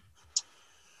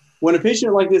 When a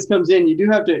patient like this comes in, you do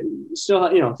have to still,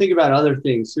 think about other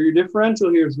things. So your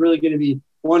differential here is really going to be,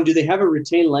 one, do they have a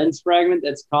retained lens fragment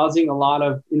that's causing a lot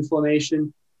of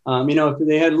inflammation? If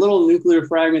they had a little nuclear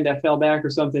fragment that fell back or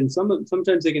something,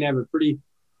 sometimes they can have a pretty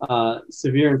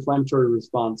severe inflammatory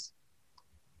response.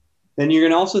 Then you're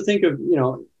going to also think of,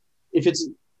 if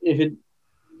it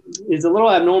is a little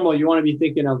abnormal, you want to be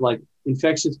thinking of like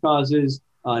infectious causes,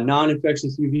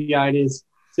 non-infectious uveitis,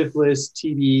 syphilis,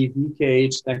 TB,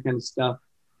 VKH, that kind of stuff.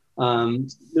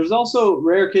 There's also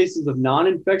rare cases of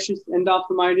non-infectious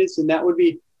endophthalmitis, and that would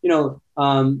be,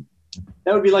 that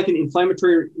would be like an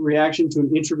inflammatory reaction to an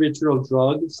intravitreal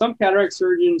drug. Some cataract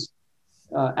surgeons,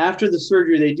 after the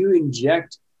surgery, they do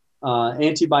inject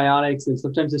antibiotics and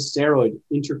sometimes a steroid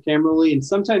intracamerally and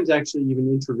sometimes actually even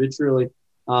intravitreally.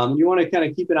 You want to kind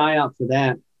of keep an eye out for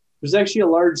that. There's actually a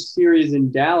large series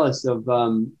in Dallas of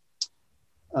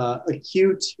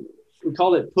acute, we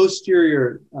call it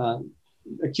posterior,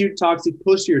 acute toxic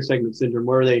posterior segment syndrome,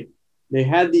 where they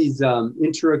had these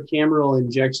intracameral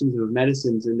injections of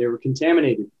medicines and they were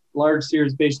contaminated. Large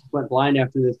series of patients went blind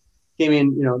after this, came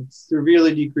in,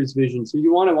 severely decreased vision. So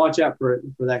you want to watch out for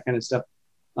that kind of stuff.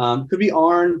 Could be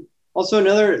ARN. Also,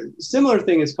 another similar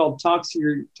thing is called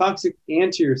toxic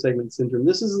anterior segment syndrome.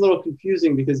 This is a little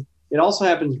confusing because it also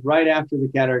happens right after the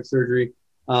cataract surgery.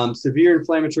 Severe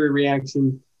inflammatory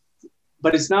reaction,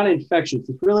 but it's not infectious.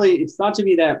 It's thought to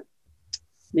be that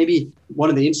maybe one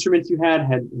of the instruments you had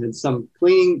some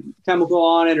cleaning chemical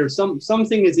on it, or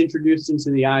something is introduced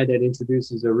into the eye that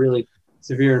introduces a really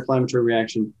severe inflammatory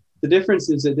reaction. The difference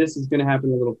is that this is going to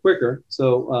happen a little quicker,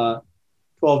 so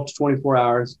 12 to 24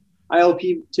 hours.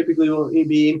 IOP typically will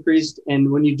be increased,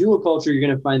 and when you do a culture, you're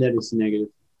going to find that it's negative.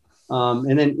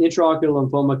 And then intraocular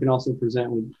lymphoma can also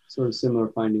present with sort of similar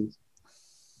findings.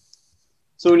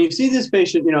 So when you see this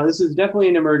patient, this is definitely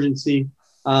an emergency.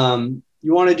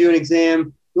 You want to do an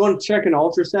exam. You want to check an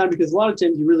ultrasound because a lot of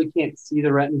times you really can't see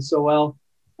the retina so well.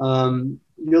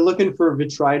 You're looking for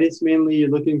vitritis mainly. You're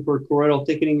looking for choroidal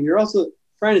thickening. You're also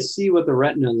trying to see what the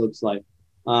retina looks like.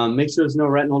 Make sure there's no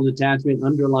retinal detachment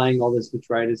underlying all this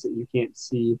vitritis that you can't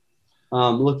see.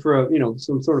 Look for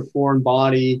some sort of foreign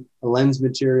body, a lens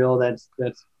material that's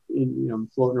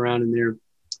floating around in there.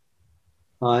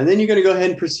 And then you're going to go ahead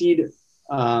and proceed.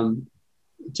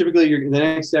 Typically, the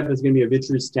next step is going to be a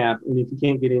vitreous tap, and if you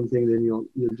can't get anything, then you'll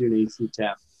do an AC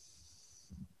tap.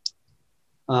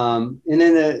 And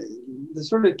then the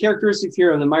sort of characteristics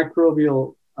here of the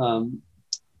microbial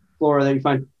flora that you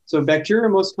find. So bacteria are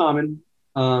most common.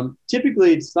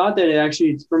 Typically, it's thought that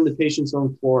it's from the patient's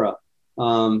own flora.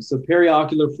 So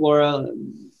periocular flora,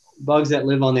 bugs that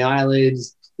live on the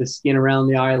eyelids, the skin around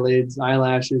the eyelids,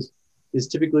 eyelashes, is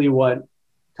typically what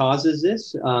causes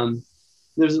this.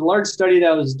 There's a large study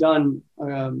that was done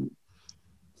a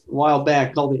while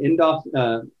back called the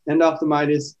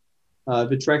endophthalmitis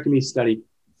vitrectomy study.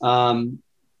 And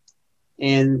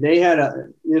they had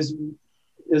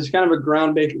it was kind of a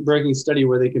groundbreaking study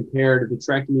where they compared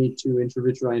vitrectomy to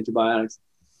intravitreal antibiotics.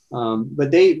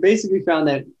 But they basically found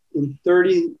that in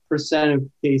 30% of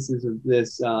cases of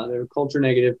this, they were culture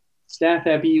negative. Staph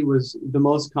epi was the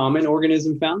most common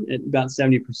organism found at about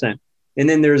 70%. And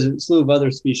then there's a slew of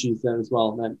other species that as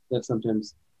well that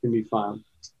sometimes can be found.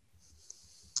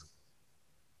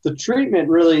 The treatment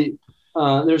really,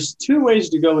 there's two ways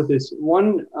to go with this.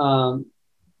 One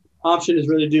option is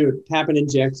really to do a tap and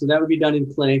inject. So that would be done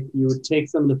in clinic. You would take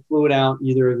some of the fluid out,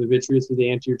 either of the vitreous or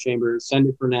the anterior chamber, send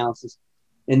it for analysis,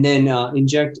 and then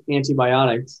inject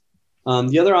antibiotics.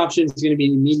 The other option is going to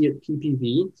be immediate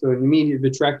PPV, so an immediate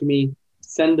vitrectomy,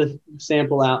 send the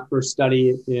sample out for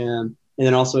study, and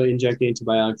then also inject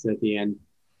antibiotics at the end.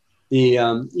 The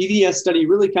EVS study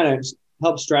really kind of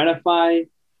helps stratify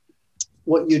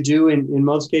what you do in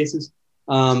most cases.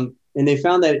 And they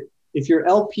found that if you're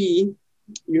LP,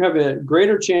 you have a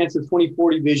greater chance of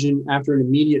 20/40 vision after an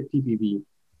immediate PPV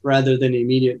rather than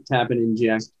immediate tap and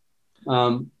inject.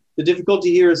 The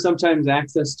difficulty here is sometimes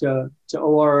access to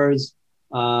ORs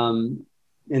and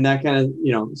that kind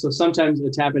of, so sometimes a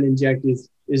tap and inject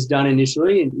is done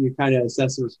initially and you kind of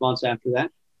assess the response after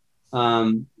that.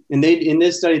 And in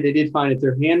this study, they did find if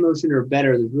their hand motion are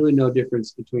better, there's really no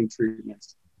difference between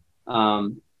treatments.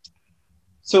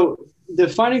 So the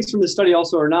findings from the study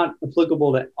also are not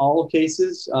applicable to all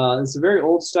cases. It's a very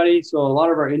old study, so a lot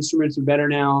of our instruments are better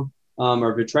now.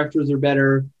 Our vitrectors are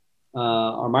better.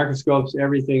 Our microscopes,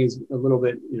 everything is a little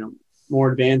bit,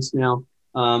 more advanced now.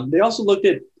 They also looked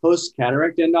at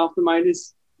post-cataract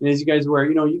endophthalmitis. And as you guys were,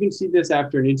 you can see this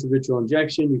after an intravitreal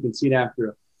injection. You can see it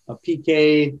after a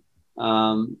PK,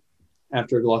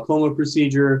 after a glaucoma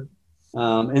procedure.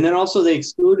 And then also they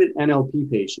excluded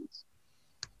NLP patients.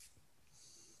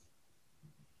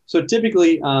 So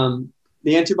typically,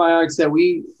 the antibiotics that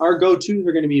our go-tos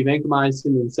are going to be vancomycin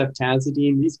and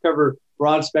ceftazidime. These cover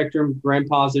broad spectrum,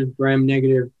 gram-positive,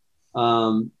 gram-negative,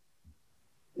 kind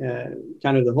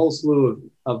of the whole slew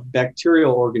of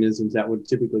bacterial organisms that would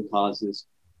typically cause this.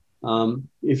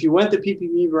 If you went the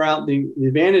PPV route, the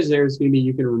advantage there is going to be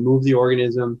you can remove the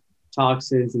organism,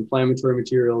 toxins, inflammatory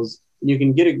materials, and you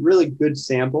can get a really good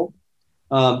sample.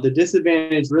 The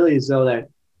disadvantage really is though that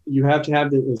you have to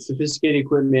have the sophisticated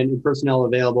equipment and personnel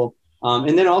available.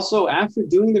 And then also after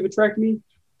doing the vitrectomy,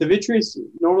 the vitreous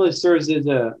normally serves as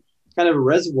a kind of a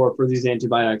reservoir for these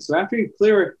antibiotics. So after you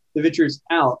clear the vitreous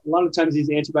out, a lot of times these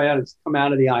antibiotics come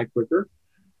out of the eye quicker.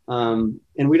 And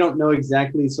we don't know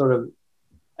exactly sort of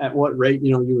at what rate,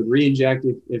 you would re-inject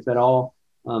if at all,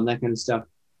 that kind of stuff.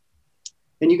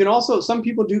 And you can also, some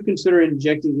people do consider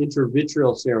injecting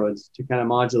intravitreal steroids to kind of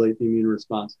modulate the immune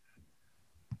response.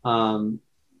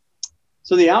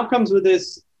 So the outcomes with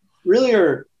this really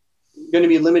are going to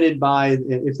be limited by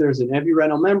if there's an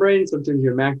epiretinal membrane, sometimes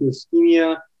your macular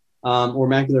ischemia or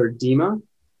macular edema.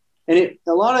 And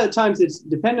a lot of times it's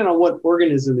dependent on what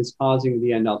organism is causing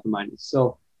the endophthalmitis.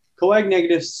 So coag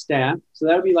negative staph. So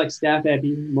that would be like staph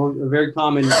epi, a very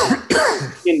common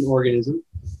skin organism.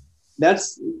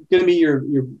 That's going to be your,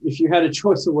 if you had a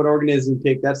choice of what organism to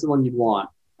pick, that's the one you'd want.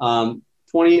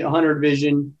 20/100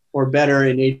 vision or better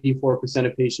in 84%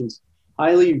 of patients.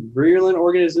 Highly virulent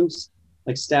organisms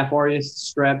like Staph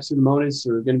aureus, Strep, Pseudomonas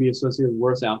are going to be associated with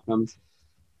worse outcomes.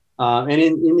 And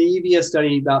in the EVS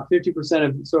study, about 50%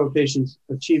 of SOA patients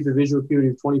achieved a visual acuity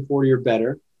of 20/40 or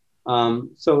better.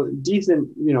 So decent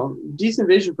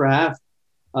vision for half.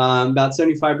 About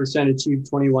 75% achieved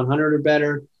 20/100 or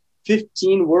better.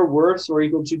 15 were worse or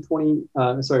equal to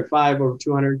 5 over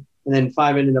 200, and then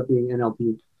 5 ended up being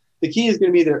NLP. The key is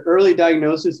going to be the early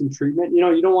diagnosis and treatment.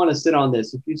 You don't want to sit on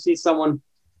this. If you see someone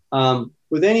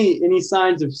with any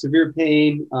signs of severe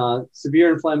pain,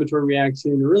 severe inflammatory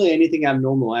reaction, or really anything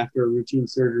abnormal after a routine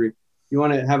surgery, you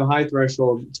want to have a high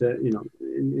threshold to,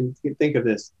 and think of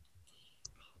this.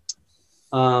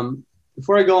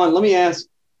 Before I go on, let me ask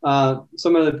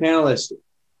some of the panelists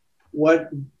what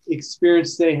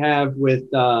experience they have with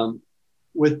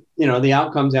the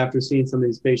outcomes after seeing some of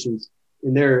these patients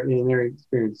in their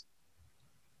experience.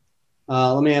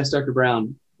 Let me ask Dr.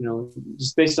 Brown,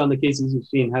 just based on the cases you've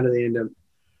seen, how do they end up?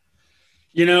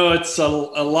 It's a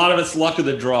lot of it's luck of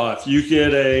the draw. If you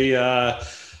get a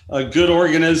good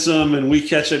organism and we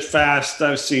catch it fast,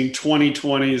 I've seen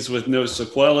 20/20s with no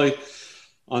sequelae.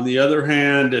 On the other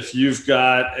hand, if you've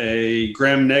got a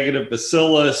gram-negative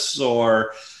bacillus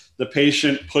or the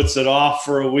patient puts it off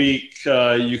for a week,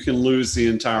 you can lose the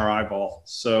entire eyeball.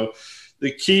 So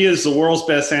the key is the world's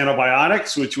best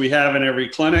antibiotics, which we have in every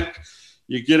clinic.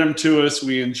 You get them to us,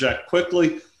 we inject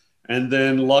quickly, and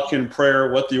then luck and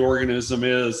prayer what the organism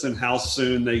is and how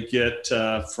soon they get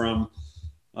from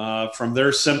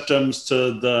their symptoms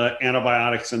to the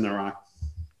antibiotics in their eye.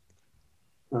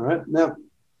 All right. Now,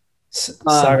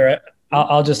 Sagar,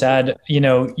 I'll just add,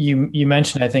 you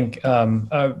mentioned, I think,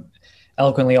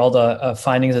 eloquently all the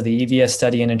findings of the EVS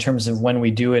study and in terms of when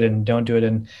we do it and don't do it.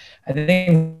 And I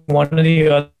think one of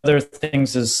the other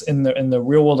things is in the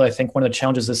real world, I think one of the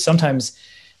challenges is sometimes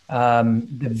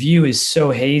the view is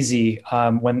so hazy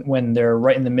when they're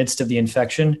right in the midst of the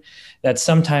infection that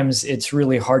sometimes it's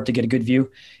really hard to get a good view.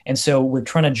 And so we're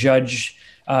trying to judge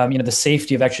the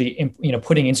safety of actually,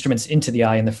 putting instruments into the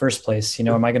eye in the first place.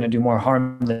 Am I going to do more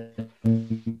harm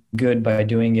than good by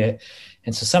doing it?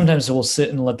 And so sometimes we'll sit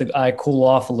and let the eye cool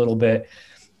off a little bit.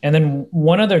 And then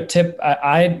one other tip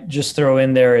I just throw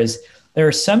in there is there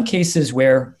are some cases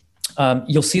where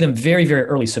you'll see them very, very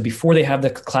early. So before they have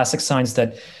the classic signs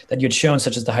that you had shown,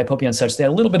 such as the hypopia and such, they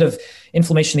had a little bit of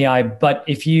inflammation in the eye. But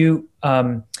if you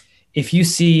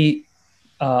see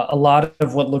a lot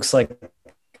of what looks like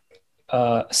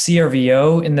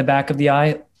CRVO in the back of the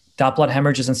eye, dot plot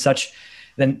hemorrhages and such,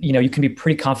 then you can be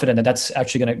pretty confident that that's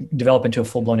actually going to develop into a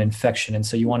full-blown infection. And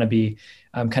so you want to be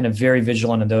kind of very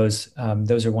vigilant on those.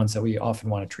 Those are ones that we often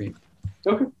want to treat.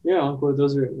 Okay, yeah,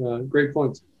 those are great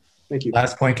points. Thank you.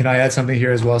 Last point, can I add something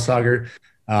here as well, Sagar?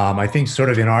 I think sort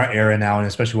of in our era now, and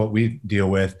especially what we deal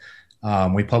with,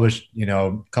 we published,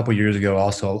 a couple of years ago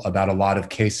also about a lot of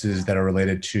cases that are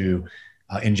related to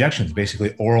injections,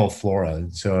 basically oral flora.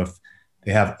 So if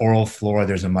they have oral flora,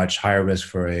 there's a much higher risk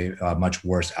for a much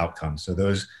worse outcome. So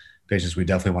those patients we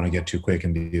definitely want to get to quick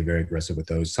and be very aggressive with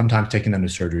those, sometimes taking them to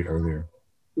surgery earlier.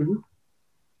 Mm-hmm.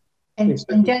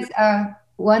 And just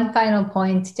one final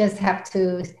point, just have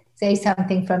to say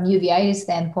something from uveitis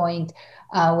standpoint.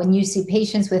 When you see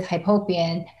patients with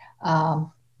hypopia,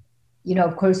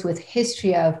 of course, with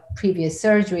history of previous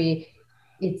surgery,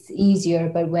 it's easier.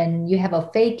 But when you have a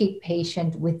phakic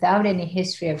patient without any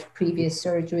history of previous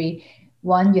surgery,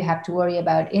 one, you have to worry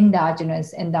about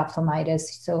endogenous endophthalmitis.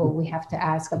 So we have to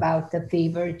ask about the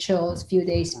fever, chills a few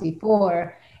days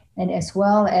before, and as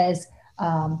well as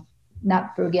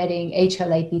not forgetting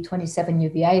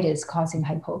HLA-B27 uveitis causing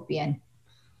hypopia.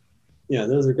 Yeah,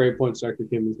 those are great points, Dr.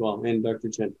 Kim, as well, and Dr.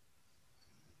 Chen.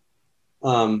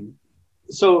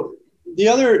 So the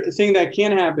other thing that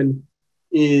can happen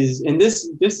is, and this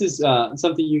is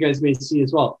something you guys may see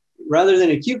as well, rather than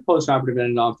acute postoperative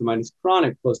endophthalmitis,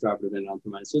 chronic postoperative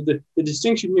endophthalmitis. So the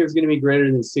distinction here is going to be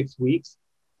greater than 6 weeks.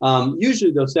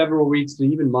 Usually, though, several weeks to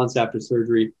even months after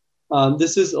surgery.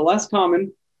 This is less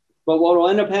common, but what will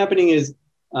end up happening is,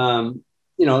 a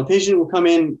patient will come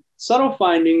in, subtle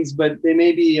findings, but they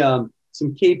may be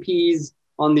some KPs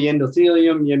on the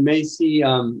endothelium. You may see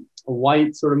a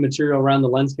white sort of material around the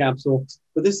lens capsule,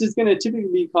 but this is going to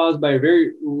typically be caused by a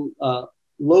very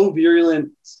low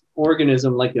virulent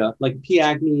organism like P.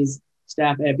 acnes,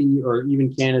 Staph epi, or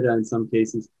even Candida in some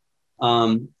cases.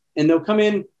 And they'll come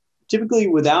in typically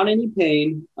without any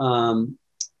pain,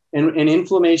 and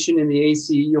inflammation in the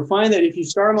AC, you'll find that if you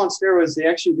start them on steroids,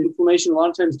 the inflammation a lot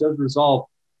of times does resolve,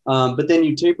 but then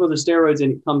you taper the steroids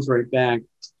and it comes right back.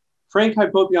 Frank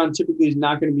hypopyon typically is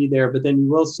not going to be there, but then you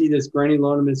will see this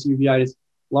granulomatous uveitis,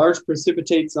 large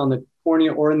precipitates on the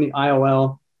cornea or in the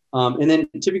IOL. And then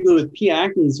typically with P.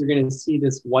 acnes, you're going to see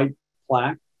this white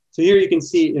plaque. So here you can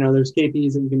see, there's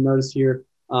KPs that you can notice here.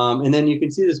 And then you can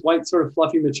see this white sort of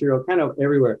fluffy material kind of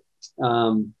everywhere.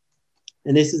 And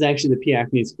this is actually the P.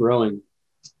 acnes growing.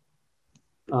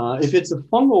 If it's a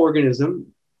fungal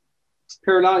organism,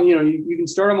 you can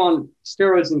start them on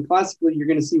steroids, and classically you're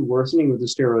going to see worsening with the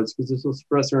steroids because this will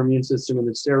suppress our immune system, and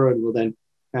the steroid will then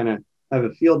kind of have a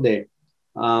field day.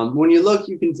 When you look,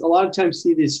 you can a lot of times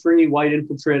see this stringy white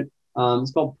infiltrate.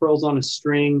 It's called pearls on a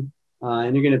string,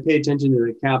 and you're going to pay attention to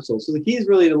the capsule. So the key is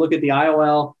really to look at the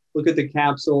IOL, look at the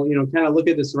capsule, kind of look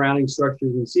at the surrounding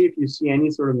structures and see if you see any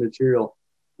sort of material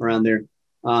around there.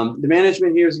 The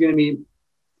management here is going to be,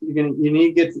 you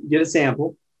need to get a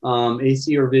sample,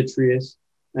 AC or vitreous,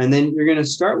 and then you're going to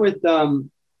start with,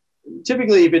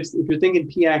 typically if you're thinking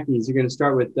P. acnes, you're going to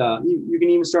start with, you can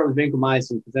even start with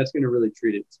vancomycin because that's going to really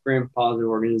treat it. It's a gram-positive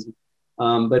organism.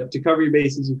 But to cover your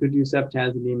bases, you could do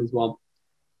ceftazidime as well.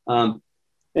 And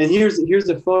here's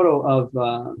a photo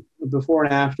of before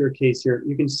and after case here.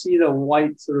 You can see the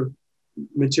white sort of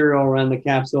material around the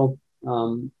capsule.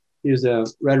 Here's a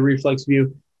red reflex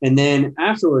view. And then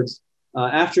afterwards,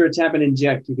 after a tap and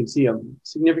inject, you can see a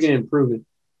significant improvement.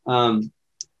 A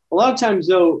lot of times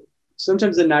though,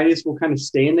 sometimes the nidus will kind of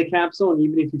stay in the capsule. And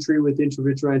even if you treat with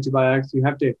intravitreal antibiotics, you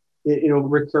have to, it'll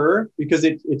recur because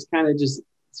it's kind of just,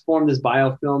 it's formed this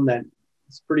biofilm that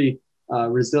is pretty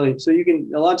resilient. So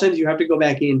a lot of times you have to go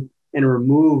back in and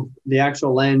remove the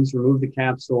actual lens, remove the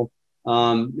capsule,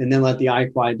 and then let the eye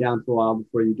quiet down for a while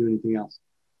before you do anything else.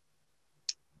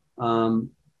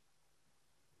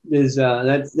 That's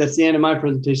the end of my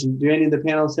presentation. Do any of the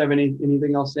panelists have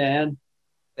anything else to add?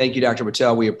 Thank you, Dr.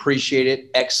 Patel. We appreciate it.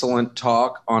 Excellent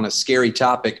talk on a scary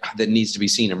topic that needs to be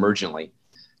seen emergently.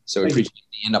 So we appreciate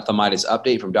the endophthalmitis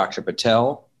update from Dr.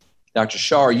 Patel. Dr.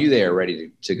 Shah, are you there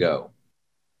ready to go?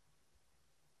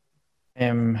 I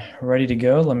am ready to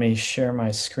go. Let me share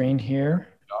my screen here.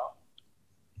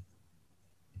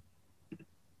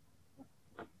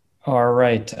 All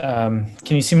right. Can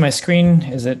you see my screen?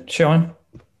 Is it showing?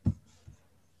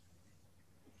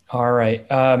 All right.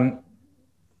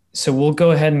 So we'll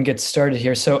go ahead and get started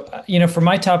here. So, for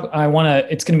my topic,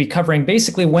 it's going to be covering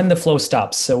basically when the flow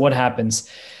stops. So what happens?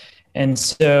 And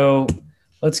so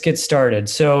let's get started.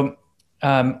 So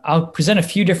I'll present a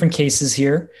few different cases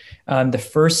here. The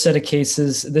first set of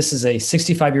cases, this is a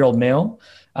 65-year-old male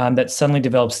that suddenly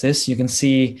develops this. You can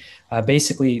see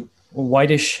basically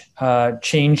whitish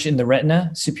change in the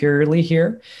retina superiorly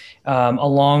here,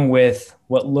 along with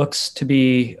what looks to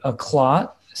be a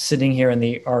clot sitting here in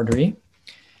the artery.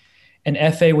 An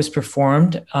FA was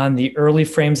performed on the early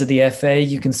frames of the FA.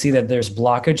 You can see that there's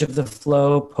blockage of the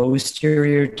flow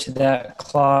posterior to that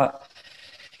clot.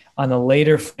 On the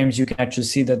later frames, you can actually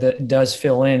see that it does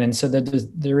fill in. And so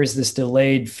there is this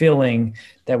delayed filling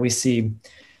that we see.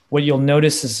 What you'll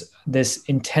notice is this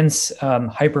intense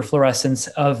hyperfluorescence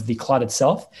of the clot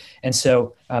itself. And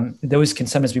so those can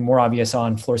sometimes be more obvious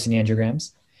on fluorescein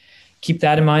angiograms. Keep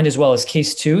that in mind, as well as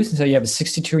case 2. So you have a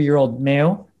 62-year-old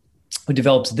male who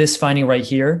develops this finding right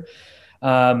here.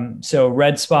 So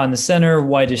red spot in the center,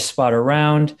 whitish spot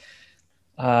around.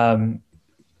 And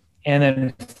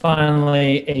then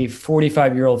finally, a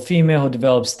 45-year-old female who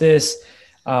develops this,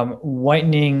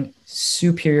 whitening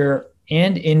superior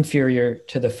and inferior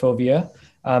to the fovea,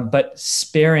 but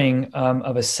sparing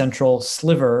of a central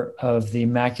sliver of the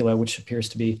macula, which appears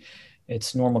to be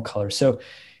its normal color. So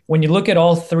when you look at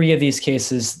all three of these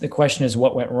cases, the question is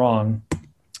what went wrong?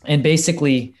 And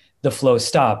basically, the flow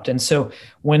stopped. And so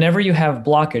whenever you have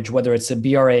blockage, whether it's a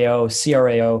BRAO,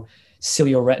 CRAO,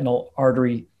 cilioretinal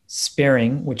artery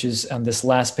sparing, which is this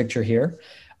last picture here,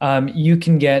 you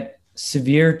can get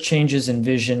severe changes in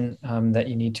vision that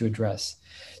you need to address.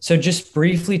 So just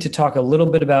briefly to talk a little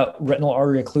bit about retinal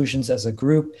artery occlusions as a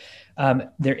group,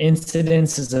 their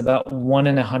incidence is about 1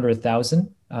 in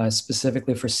 100,000,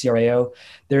 specifically for CRAO.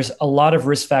 There's a lot of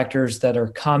risk factors that are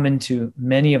common to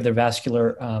many of the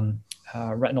vascular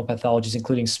retinal pathologies,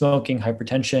 including smoking,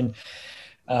 hypertension,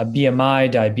 BMI,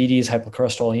 diabetes,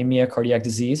 hypercholesterolemia, cardiac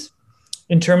disease.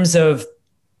 In terms of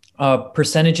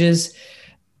percentages,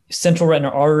 central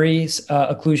retinal arteries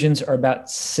occlusions are about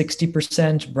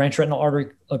 60%, branch retinal artery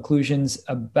occlusions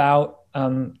about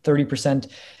 30%.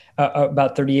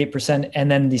 about 38%.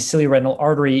 And then the cilioretinal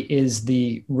artery is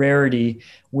the rarity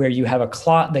where you have a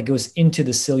clot that goes into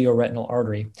the cilioretinal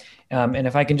artery. And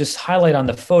if I can just highlight on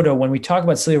the photo, when we talk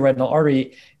about cilioretinal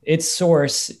artery, its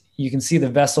source, you can see the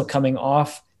vessel coming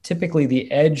off, typically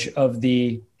the edge of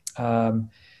the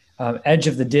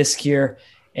disc here.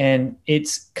 And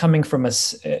it's coming from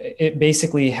it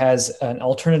basically has an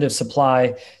alternative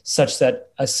supply such that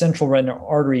a central retinal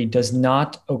artery does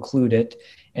not occlude it.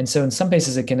 And so in some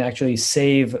cases, it can actually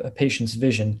save a patient's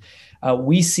vision.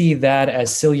 We see that as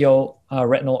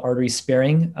cilioretinal artery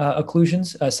sparing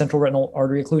occlusions, central retinal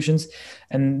artery occlusions.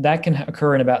 And that can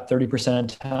occur in about 30% of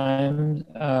the time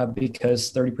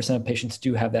because 30% of patients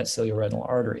do have that cilioretinal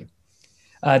artery.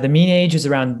 The mean age is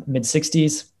around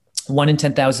mid-60s, 1 in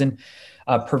 10,000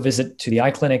 per visit to the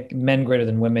eye clinic, men greater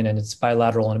than women, and it's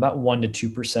bilateral in about 1 to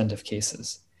 2% of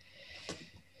cases.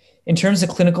 In terms of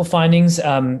clinical findings,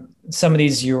 some of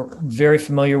these you're very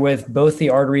familiar with. Both the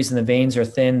arteries and the veins are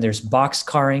thin. There's box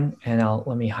scarring, and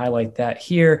let me highlight that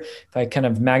here. If I kind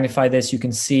of magnify this, you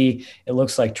can see it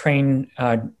looks like train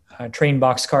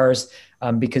box scars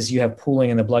because you have pooling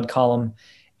in the blood column.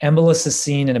 Embolus is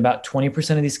seen in about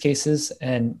 20% of these cases,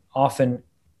 and often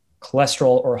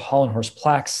cholesterol or Hollenhorst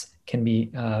plaques can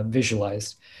be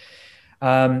visualized.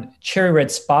 Cherry red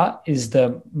spot is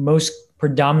the most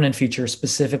predominant feature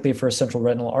specifically for central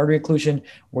retinal artery occlusion,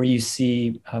 where you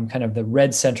see kind of the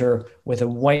red center with a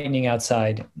whitening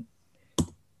outside.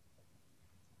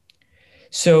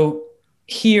 So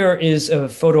here is a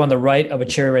photo on the right of a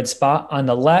cherry red spot. On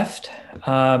the left,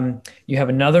 you have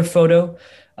another photo.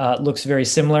 Looks very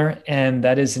similar, and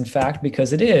that is in fact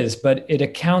because it is, but it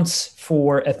accounts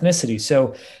for ethnicity.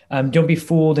 So don't be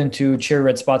fooled into cherry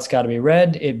red spots got to be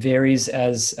red. It varies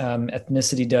as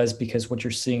ethnicity does, because what you're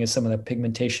seeing is some of the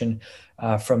pigmentation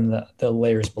from the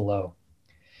layers below.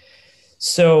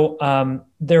 So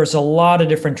there's a lot of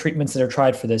different treatments that are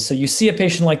tried for this. So you see a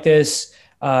patient like this,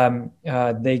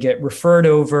 they get referred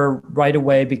over right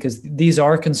away because these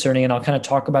are concerning, and I'll kind of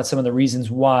talk about some of the reasons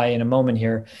why in a moment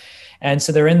here. And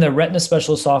so they're in the retina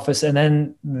specialist office, and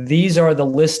then these are the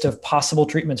list of possible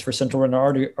treatments for central retinal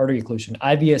artery occlusion: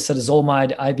 IV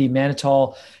acetazolamide, IV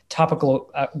mannitol,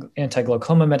 topical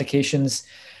anti-glaucoma medications,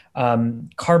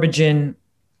 Carbagin,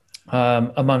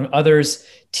 among others,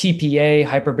 TPA,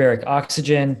 hyperbaric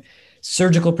oxygen,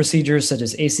 surgical procedures such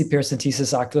as AC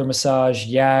paracentesis, ocular massage,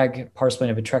 YAG,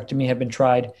 parsplantar vitrectomy have been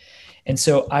tried. And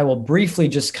so I will briefly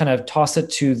just kind of toss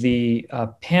it to the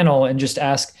panel and just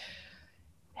ask,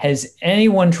 has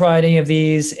anyone tried any of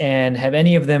these, and have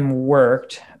any of them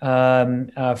worked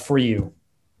for you?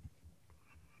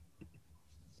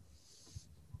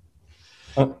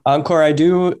 Encore, I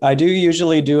do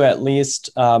usually do at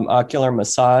least ocular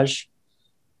massage,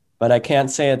 but I can't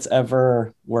say it's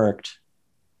ever worked.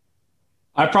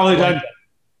 I've probably done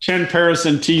 10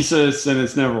 paracentesis and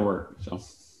it's never worked. So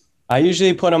I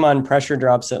usually put them on pressure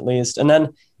drops at least. And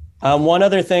then one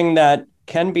other thing that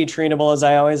can be treatable is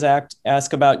I always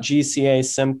ask about GCA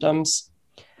symptoms.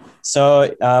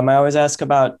 So I always ask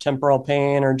about temporal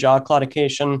pain or jaw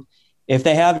claudication. If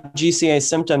they have GCA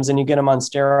symptoms and you get them on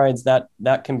steroids,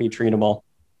 that can be treatable.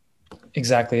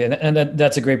 Exactly. And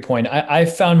that's a great point. I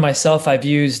found myself, I've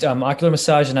used ocular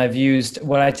massage, and I've used,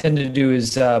 what I tend to do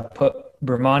is put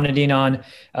brimonidine on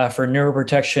for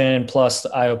neuroprotection plus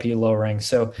IOP lowering.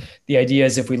 So the idea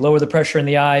is if we lower the pressure in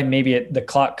the eye, maybe the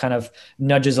clot kind of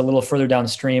nudges a little further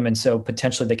downstream. And so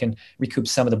potentially they can recoup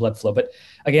some of the blood flow. But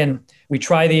again, we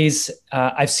try these.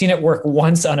 I've seen it work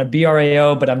once on a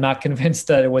BRAO, but I'm not convinced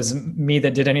that it was me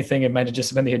that did anything. It might have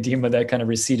just been the edema that kind of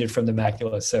receded from the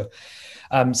macula. So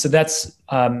that's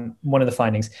one of the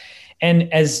findings.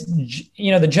 And as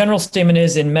you know, the general statement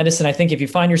is in medicine, I think if you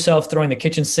find yourself throwing the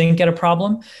kitchen sink at a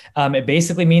problem, it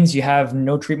basically means you have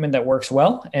no treatment that works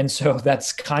well. And so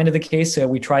that's kind of the case.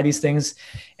 We try these things.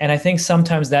 And I think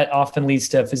sometimes that often leads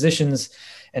to physicians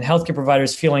and healthcare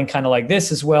providers feeling kind of like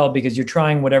this as well, because you're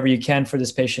trying whatever you can for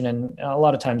this patient. And a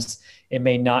lot of times it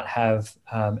may not have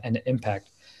an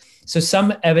impact. So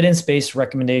some evidence-based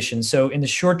recommendations. So in the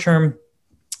short term,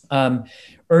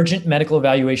 urgent medical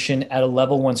evaluation at a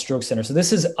level 1 stroke center. So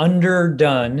this is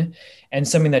underdone and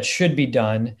something that should be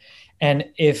done. And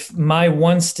if my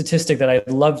one statistic that I'd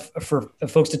love for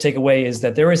folks to take away is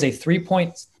that there is a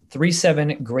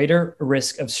 3.37 greater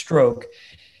risk of stroke,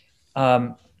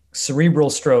 cerebral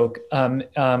stroke,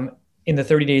 in the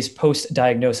 30 days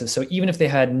post-diagnosis. So even if they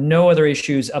had no other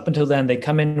issues up until then, they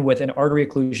come in with an artery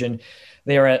occlusion,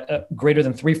 they are at a greater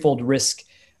than 3-fold risk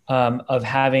of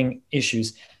having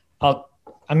issues.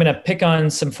 I'm going to pick on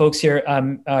some folks here.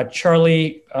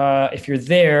 Charlie, if you're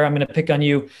there, I'm going to pick on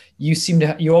you.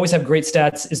 You always have great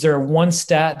stats. Is there one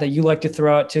stat that you like to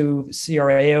throw out to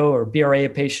CRAO or BRA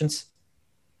patients?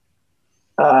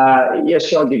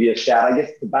 Yes, I'll give you a stat. I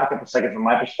guess to back up a second from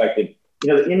my perspective,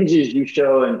 the images you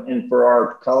show, and for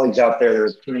our colleagues out there that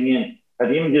are tuning in,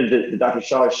 the images that Dr.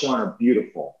 Shaw has shown are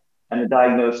beautiful, and the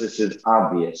diagnosis is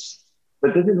obvious.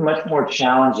 But this is much more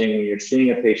challenging when you're seeing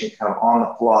a patient kind of on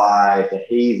the fly, the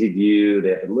hazy view, they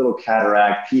have a little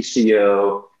cataract,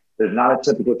 PCO, there's not a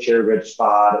typical cherry red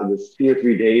spot, it was 2 or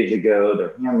 3 days ago,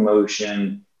 their hand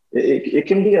motion. It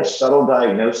can be a subtle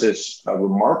diagnosis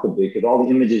remarkably, because all the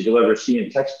images you'll ever see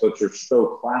in textbooks are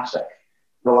so classic.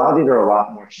 But a lot of these are a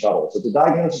lot more subtle. So the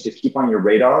diagnosis to keep on your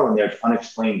radar when there's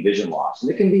unexplained vision loss.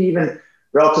 And it can be even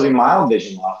relatively mild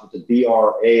vision loss with a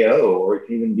BRAO, or it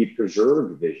can even be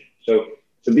preserved vision. So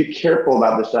be careful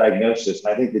about this diagnosis.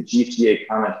 And I think the GCA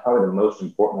comment is probably the most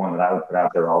important one that I would put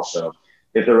out there also.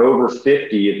 If they're over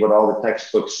 50 is what all the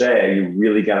textbooks say, you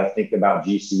really got to think about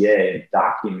GCA and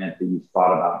document that you've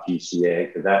thought about GCA,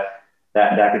 because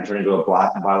that can turn into a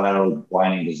bilateral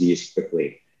blinding disease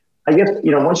quickly. I guess,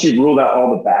 once you've ruled out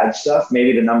all the bad stuff,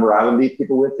 maybe the number I would leave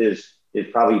people with is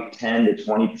probably 10 to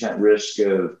 20% risk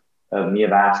of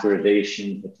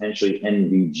neovascularization, potentially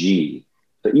NVG.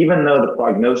 So even though the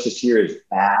prognosis here is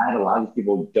bad, a lot of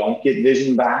people don't get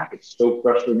vision back. It's so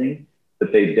frustrating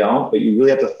that they don't, but you really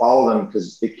have to follow them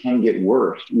because it can get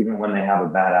worse even when they have a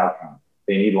bad outcome.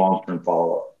 They need long-term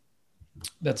follow-up.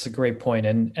 That's a great point.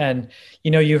 And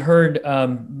you heard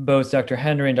both Dr.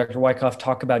 Henry and Dr. Wyckoff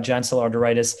talk about giant cell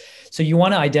arteritis. So you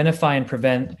want to identify and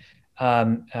prevent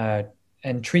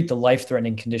and treat the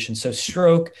life-threatening conditions. So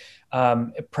stroke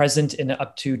present in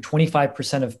up to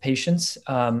 25% of patients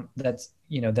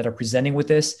that are presenting with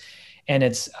this. And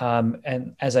it's,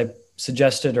 and as I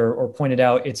suggested or pointed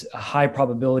out, it's a high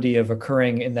probability of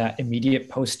occurring in that immediate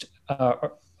post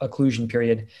occlusion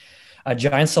period.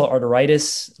 Giant cell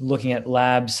arteritis, looking at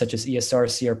labs such as ESR,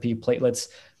 CRP, platelets,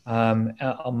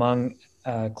 among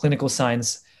clinical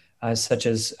signs such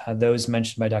as those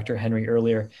mentioned by Dr. Henry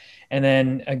earlier. And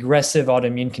then aggressive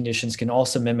autoimmune conditions can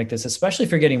also mimic this, especially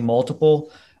if you're getting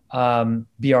multiple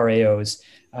BRAOs.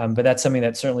 But that's something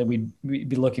that certainly we'd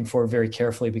be looking for very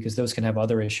carefully, because those can have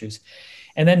other issues.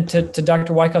 And then to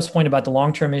Dr. Wyckoff's point about the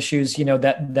long-term issues,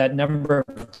 that number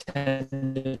of 10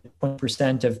 to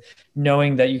 20% of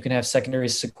knowing that you can have secondary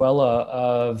sequela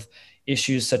of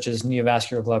issues such as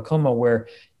neovascular glaucoma, where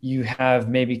you have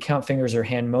maybe count fingers or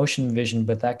hand motion vision,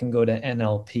 but that can go to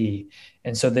NLP.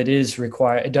 And so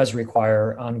it does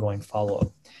require ongoing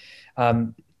follow-up.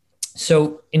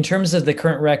 So in terms of the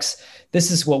current recs,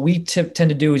 this is what we tend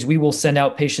to do is we will send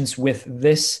out patients with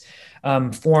this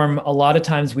form. A lot of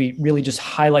times we really just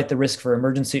highlight the risk for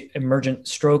emergent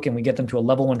stroke, and we get them to a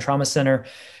level 1 trauma center.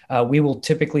 We will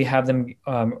typically have them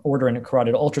order a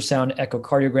carotid ultrasound,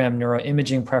 echocardiogram,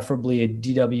 neuroimaging, preferably a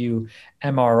DW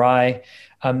MRI.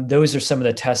 Those are some of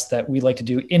the tests that we like to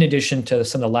do in addition to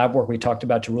some of the lab work we talked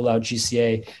about to rule out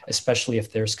GCA, especially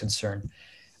if there's concern.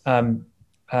 And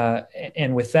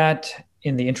with that,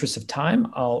 in the interest of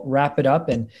time, I'll wrap it up.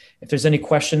 And if there's any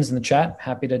questions in the chat,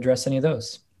 happy to address any of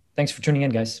those. Thanks for tuning in,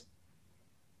 guys.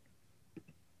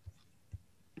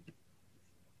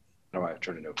 All right,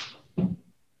 turn it over.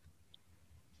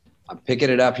 I'm picking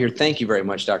it up here. Thank you very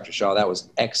much, Dr. Shaw. That was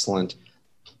excellent.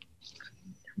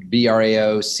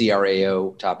 BRAO,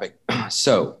 CRAO topic.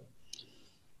 So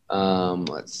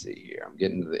let's see here. I'm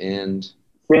getting to the end.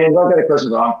 James, I've got a question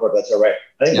for Encore, if that's all right.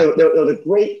 I think there was a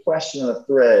great question on the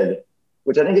thread,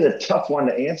 which I think is a tough one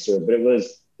to answer, but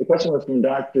the question was from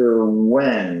Dr.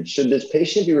 Wen. Should this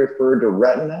patient be referred to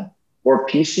retina or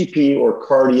PCP or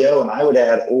cardio? And I would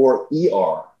add, or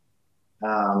ER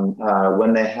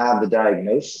when they have the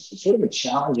diagnosis. It's sort of a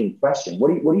challenging question. What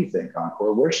do you think,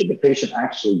 Encore? Where should the patient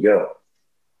actually go?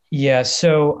 Yeah,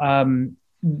 so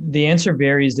the answer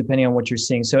varies depending on what you're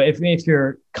seeing. So if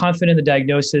you're confident in the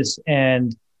diagnosis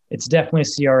and it's definitely a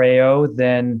CRAO,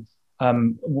 then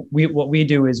what we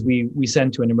do is we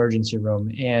send to an emergency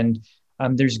room. And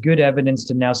there's good evidence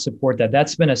to now support that.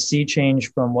 That's been a sea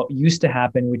change from what used to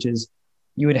happen, which is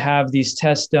you would have these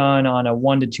tests done on a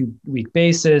 1 to 2 week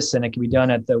basis, and it can be done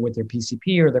with their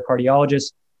PCP or their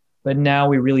cardiologist. But now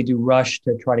we really do rush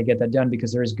to try to get that done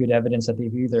because there is good evidence that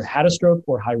they've either had a stroke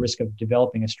or high risk of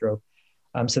developing a stroke.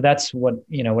 So that's what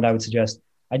I would suggest.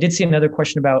 I did see another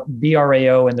question about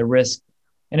BRAO and the risk.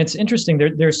 And it's interesting,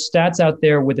 there's stats out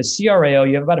there with a CRAO,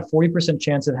 you have about a 40%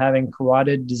 chance of having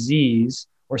carotid disease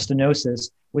or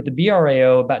stenosis. With the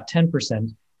BRAO, about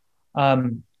 10%.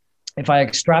 If I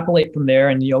extrapolate from there,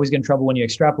 and you always get in trouble when you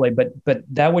extrapolate, but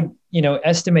that would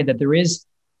estimate that there is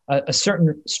a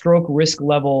certain stroke risk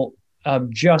level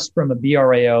just from a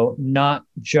BRAO, not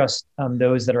just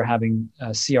those that are having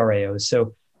CRAOs.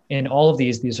 So in all of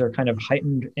these are kind of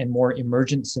heightened and more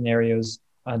emergent scenarios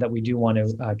that we do want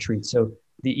to treat. So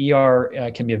the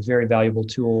ER can be a very valuable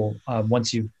tool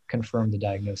once you've confirmed the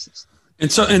diagnosis.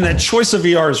 And that choice of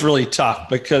ER is really tough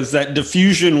because that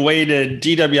diffusion weighted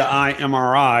DWI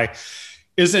MRI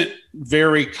isn't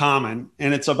very common,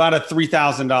 and it's about a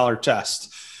 $3,000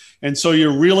 test. And so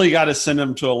you really got to send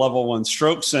them to a level 1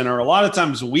 stroke center. A lot of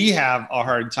times we have a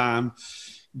hard time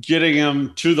getting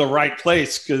them to the right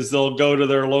place because they'll go to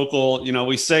their local,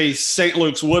 we say St.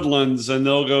 Luke's Woodlands, and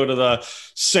they'll go to the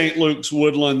St. Luke's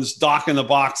Woodlands Dock in the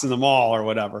Box in the mall or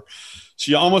whatever.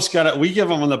 So you almost got to, we give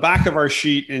them on the back of our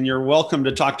sheet, and you're welcome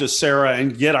to talk to Sarah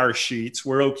and get our sheets.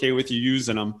 We're okay with you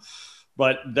using them.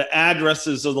 But the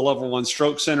addresses of the level 1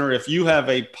 stroke center, if you have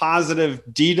a positive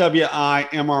DWI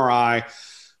MRI,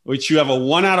 which you have a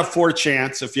 1 out of 4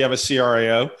 chance if you have a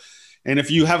CRAO. And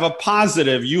if you have a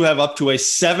positive, you have up to a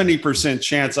 70%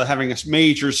 chance of having a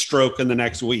major stroke in the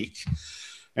next week.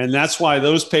 And that's why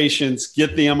those patients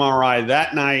get the MRI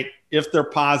that night. If they're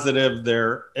positive,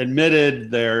 they're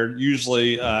admitted, they're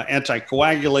usually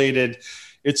anticoagulated.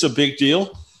 It's a big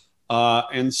deal.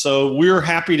 And so we're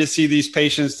happy to see these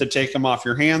patients to take them off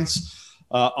your hands.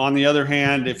 On the other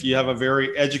hand, if you have a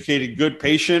very educated, good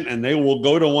patient and they will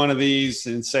go to one of these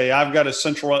and say, I've got a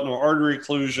central retinal artery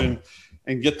occlusion,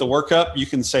 and get the workup, you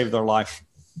can save their life.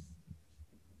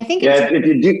 I think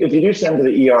if you do send them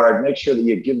to the ER, I'd make sure that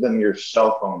you give them your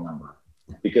cell phone number,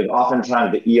 because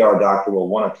oftentimes the ER doctor will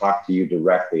want to talk to you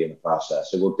directly in the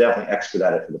process. It will definitely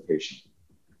expedite it for the patient.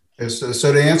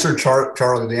 So to answer,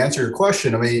 Charlie, to answer your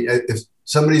question, I mean, if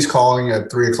somebody's calling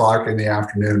at 3 o'clock in the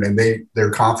afternoon and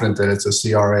they're confident that it's a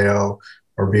CRAO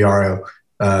or BRO,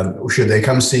 should they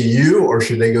come see you, or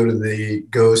should they go to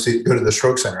the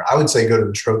stroke center? I would say go to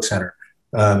the stroke center,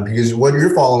 because what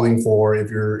you're following for,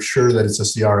 if you're sure that it's a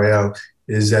CRAO,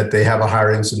 is that they have a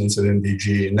higher incidence of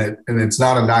MVG, and it's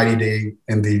not a 90-day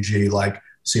MVG like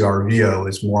CRVO.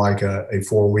 It's more like a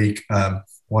 4-week,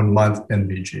 1 month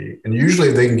MVG. And usually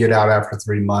if they can get out after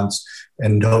 3 months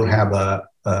and don't have have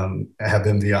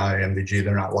MVI, MVG,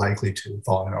 they're not likely to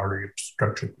fall in artery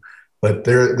obstruction, but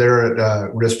they're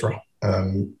at risk for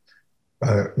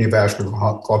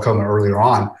neovascular glaucoma earlier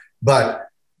on. But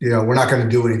we're not going to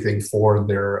do anything for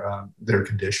their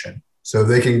condition. So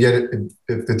they can get it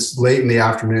if it's late in the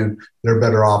afternoon. They're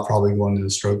better off probably going to the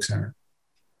stroke center.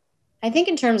 I think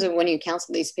in terms of when you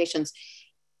counsel these patients,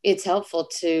 it's helpful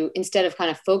to, instead of kind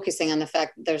of focusing on the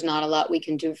fact that there's not a lot we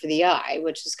can do for the eye,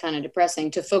 which is kind of depressing,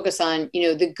 to focus on,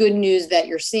 the good news that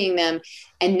you're seeing them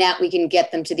and that we can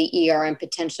get them to the ER and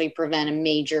potentially prevent a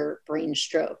major brain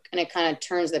stroke. And it kind of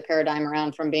turns the paradigm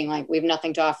around from being like, we have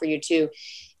nothing to offer you, to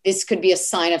this could be a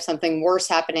sign of something worse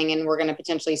happening and we're going to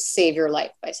potentially save your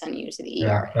life by sending you to the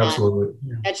ER. Yeah, absolutely.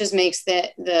 Yeah. That just makes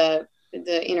the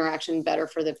interaction better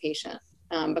for the patient,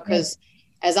 because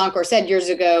as Encore said years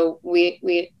ago,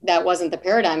 we that wasn't the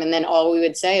paradigm. And then all we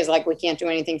would say is like, we can't do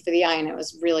anything for the eye. And it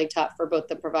was really tough for both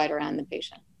the provider and the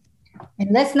patient. And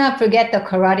let's not forget the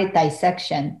carotid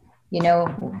dissection.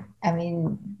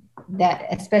 That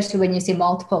especially when you see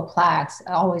multiple plaques,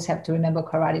 I always have to remember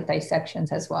carotid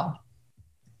dissections as well.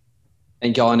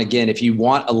 Thank y'all. And again, if you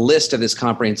want a list of this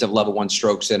comprehensive level 1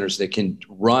 stroke centers that can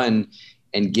run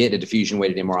and get a diffusion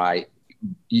weighted MRI,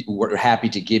 we're happy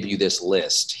to give you this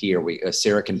list here.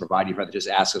 Sarah can provide you, just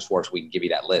ask us for us. We can give you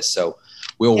that list. So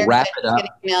we'll wrap it up.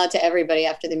 Email it to everybody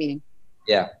after the meeting.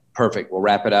 Yeah, perfect. We'll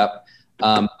wrap it up.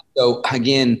 So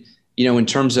again, in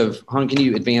terms of, Hung, can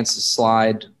you advance the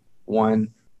slide 1?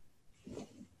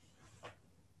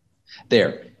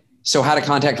 There. So how to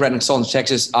contact retina consultants in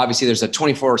Texas. Obviously, there's a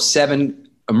 24/7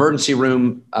 emergency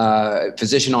room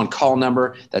physician on call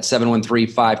number. That's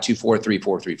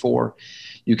 713-524-3434.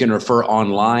 You can refer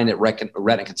online at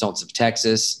Retina Consultants of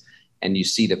Texas, and you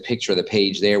see the picture of the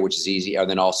page there, which is easy. And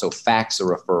then also fax a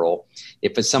referral.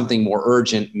 If it's something more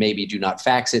urgent, maybe do not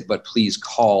fax it, but please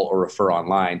call or refer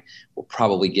online. We'll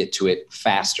probably get to it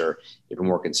faster if you're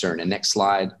more concerned. And next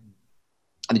slide.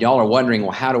 And y'all are wondering,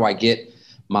 well, how do I get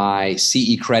my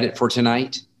CE credit for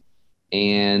tonight?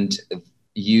 And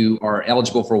you are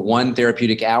eligible for 1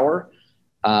 therapeutic hour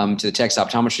to the Texas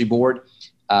Optometry Board.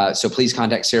 So please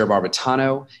contact Sarah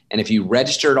Barbatano. And if you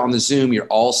registered on the Zoom, you're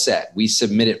all set. We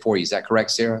submit it for you. Is that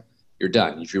correct, Sarah? You're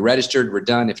done. If you registered, we're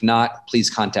done. If not, please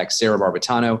contact Sarah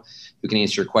Barbatano, who can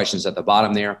answer your questions at the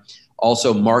bottom there.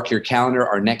 Also, mark your calendar.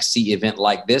 Our next CE event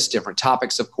like this, different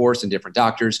topics, of course, and different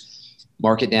doctors.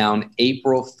 Mark it down,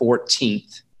 April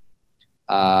 14th.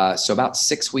 So about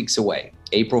 6 weeks away.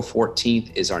 April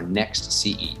 14th is our next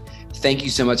CE. thank you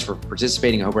so much for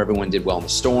participating. I hope everyone did well in the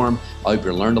storm. I hope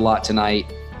you learned a lot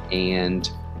tonight, and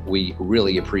we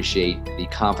really appreciate the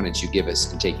confidence you give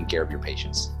us in taking care of your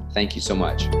patients. Thank you so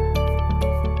much.